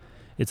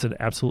 It's an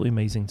absolutely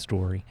amazing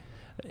story.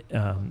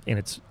 And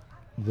it's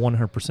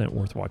 100%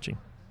 worth watching.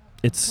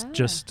 It's Okay.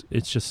 just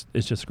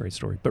a great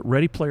story. But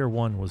Ready Player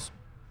One was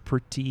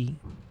pretty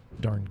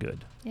darn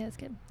good. Yeah, it's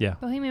good. Yeah.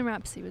 Bohemian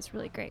Rhapsody was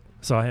really great.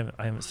 So I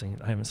haven't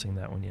seen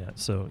that one yet.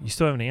 So you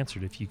still haven't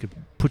answered if you could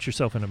put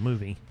yourself in a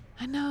movie.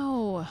 I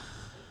know.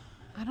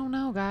 I don't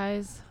know,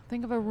 guys.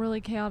 Think of a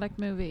really chaotic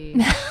movie.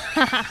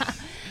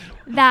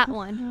 That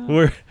one.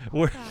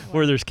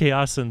 Where there's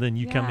chaos and then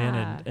you come in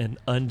Yeah. and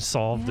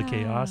unsolve the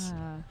chaos.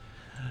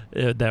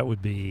 That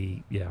would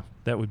be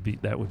that would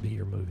be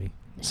your movie.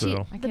 So The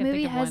I can't movie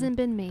think of hasn't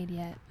been made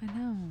yet. I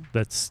know.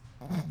 that's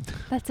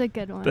That's a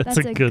good one. That's That's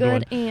a a good good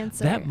one.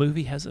 answer. that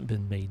movie hasn't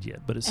been made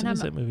yet, but as soon And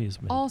as I'm that movie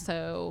is made.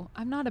 Also,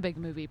 I'm not a big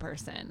movie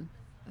person.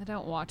 I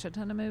don't watch a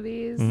ton of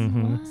movies.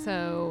 Mhm.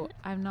 So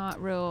I'm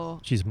not real.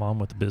 She's a mom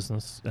with a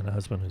business and a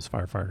husband who's a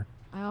firefighter.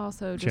 I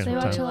also She just They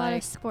really watch a lot of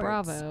like sports.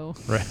 Bravo.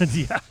 Right?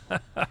 Yeah.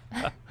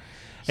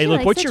 She Hey, look,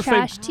 likes what's the your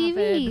trash favorite?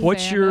 TV. Avid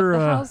What's fan your, of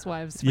the uh,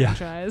 Housewives yeah.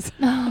 franchise?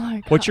 Oh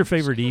my What's your gosh.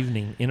 favorite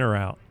evening, in or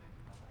out?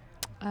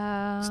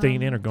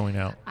 Staying in or going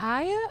out?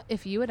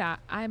 If you would,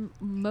 I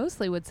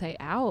mostly would say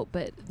out,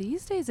 but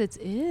these days it's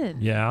in.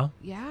 Yeah.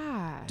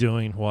 Yeah.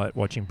 Doing what?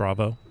 Watching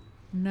Bravo?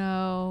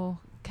 No,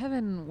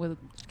 Kevin would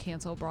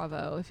cancel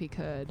Bravo if he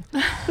could,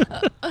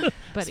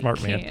 but Smart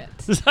he man.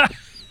 can't.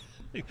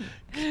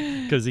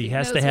 Because he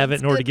has to knows have it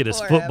what's in order to good get his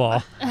for him.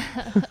 football.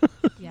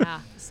 Yeah.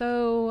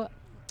 So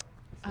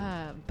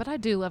But I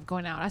do love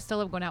going out. I still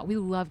love going out. We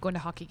love going to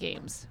hockey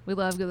games. We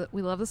love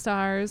the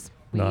Stars.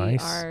 We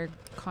Nice. are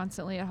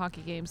constantly at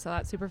hockey games, so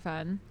that's super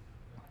fun.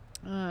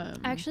 I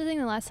actually think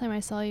the last time I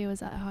saw you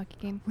was at a hockey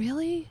game.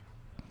 Really?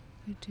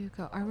 We do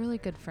go. Our really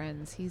good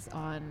friends, he's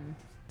on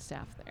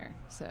staff there,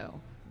 so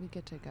we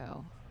get to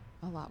go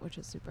a lot, which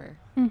is super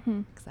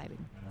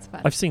exciting. It's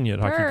fun. I've seen you at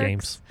hockey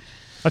games.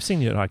 I've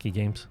seen you at hockey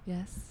games.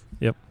 Yes.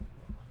 Yep.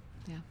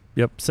 Yeah.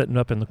 Yep, sitting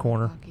up in the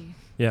corner. Hockey.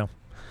 Yeah.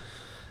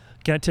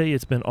 Can I tell you,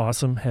 it's been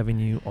awesome having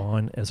you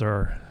on as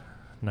our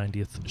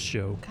 90th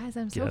show. Guys,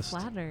 I'm guest. so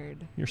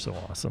flattered. You're so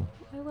awesome.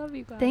 I love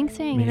you guys. Thanks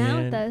for hanging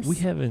out with us. We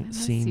haven't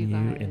seen you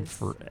you in guys.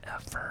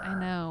 forever. I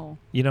know.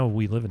 You know,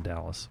 we live in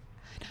Dallas.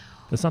 I know.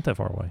 It's not that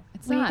far away.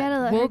 It's We not. gotta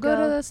let We'll her go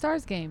to go. the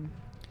Stars game.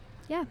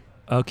 Yeah.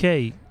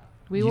 Okay.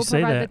 We You will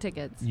say provide that. the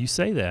tickets. You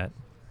say that.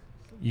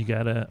 You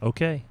gotta.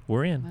 Okay,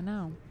 we're in. I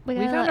know. We We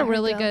gotta found let a her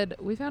really go. good.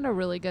 We found a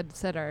really good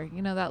sitter.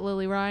 You know that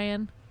Lily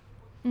Ryan,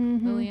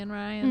 Mm-hmm. Lily and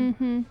Ryan,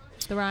 Mm-hmm.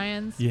 the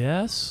Ryans.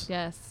 Yes.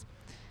 Yes.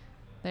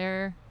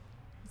 They're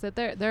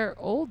their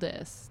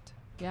oldest.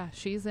 Yeah,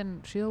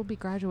 she'll be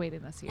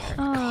graduating this year.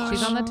 Oh.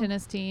 She's on the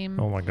tennis team.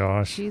 Oh my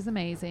gosh. She's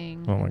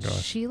amazing. Oh my And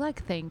gosh. She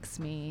thanks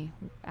me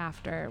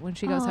after when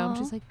she goes home. Aw.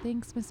 She's like,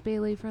 "Thanks, Miss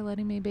Bailey, for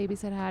letting me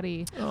babysit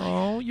Hattie."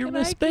 Oh, you're Can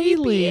Miss I keep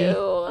Bailey.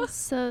 you?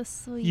 So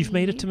sweet. You've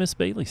made it to Miss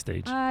Bailey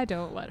stage. I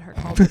don't let her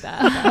call me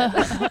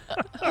that.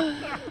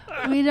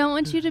 We don't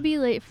want you to be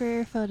late for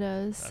your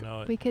photos. I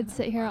know it. We could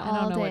sit here I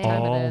all don't know day. what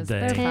time All it is. day.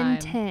 They're 10, fine.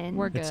 10.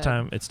 We're good. It's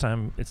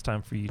time. It's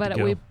time for you But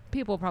to go.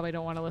 people probably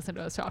don't want to listen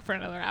to us talk for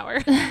another hour.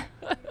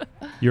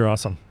 You're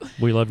awesome.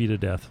 We love you to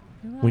death.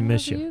 We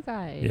miss Love you.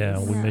 guys. Yeah,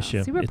 we Yeah. miss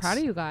you. Super It's- proud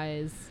of you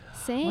guys.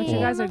 Same. What you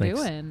guys are thanks.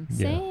 doing. Yeah.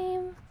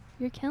 Same.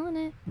 You're killing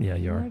it. Yeah,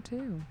 you are.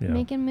 too. Yeah.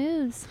 Making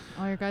moves.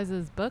 All your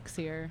guys' books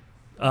here.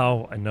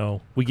 Oh, I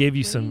know. We gave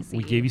you some. We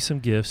Crazy. gave you some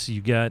gifts.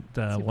 You got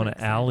Super one of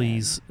excited.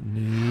 Allie's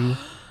new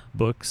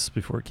books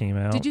before it came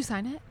out. Did you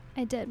sign it?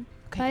 I did.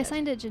 But Okay, I good.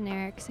 signed it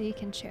generic so you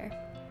can share.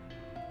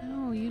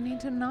 No, you need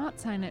to not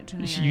sign it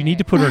generic. You need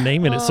to put her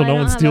name in it so Oh, no I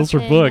one don't have steals a her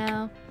pen book.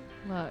 now.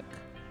 Look,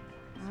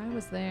 I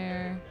was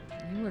there.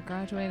 You were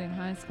graduating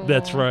high school.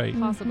 That's right.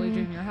 Possibly Mhm.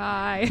 junior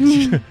high.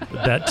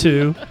 That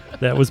too.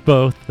 That was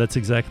both. That's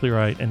exactly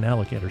right. And now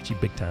look at her. She's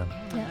big time.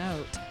 Yeah.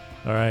 Note.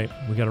 All right,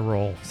 we got to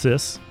roll.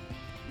 Sis,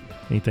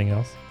 anything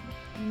else?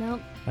 Nope.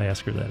 I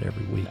ask her that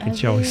every week, and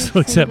she Every always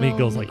looks at me and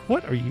single goes like,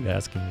 "What are you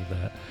asking me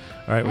that?"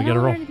 All right, we I got to don't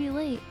roll. want her to be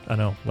late. I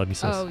know. Love you,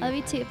 sis. Oh, Love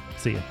you too.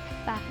 See ya.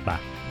 Bye. Bye.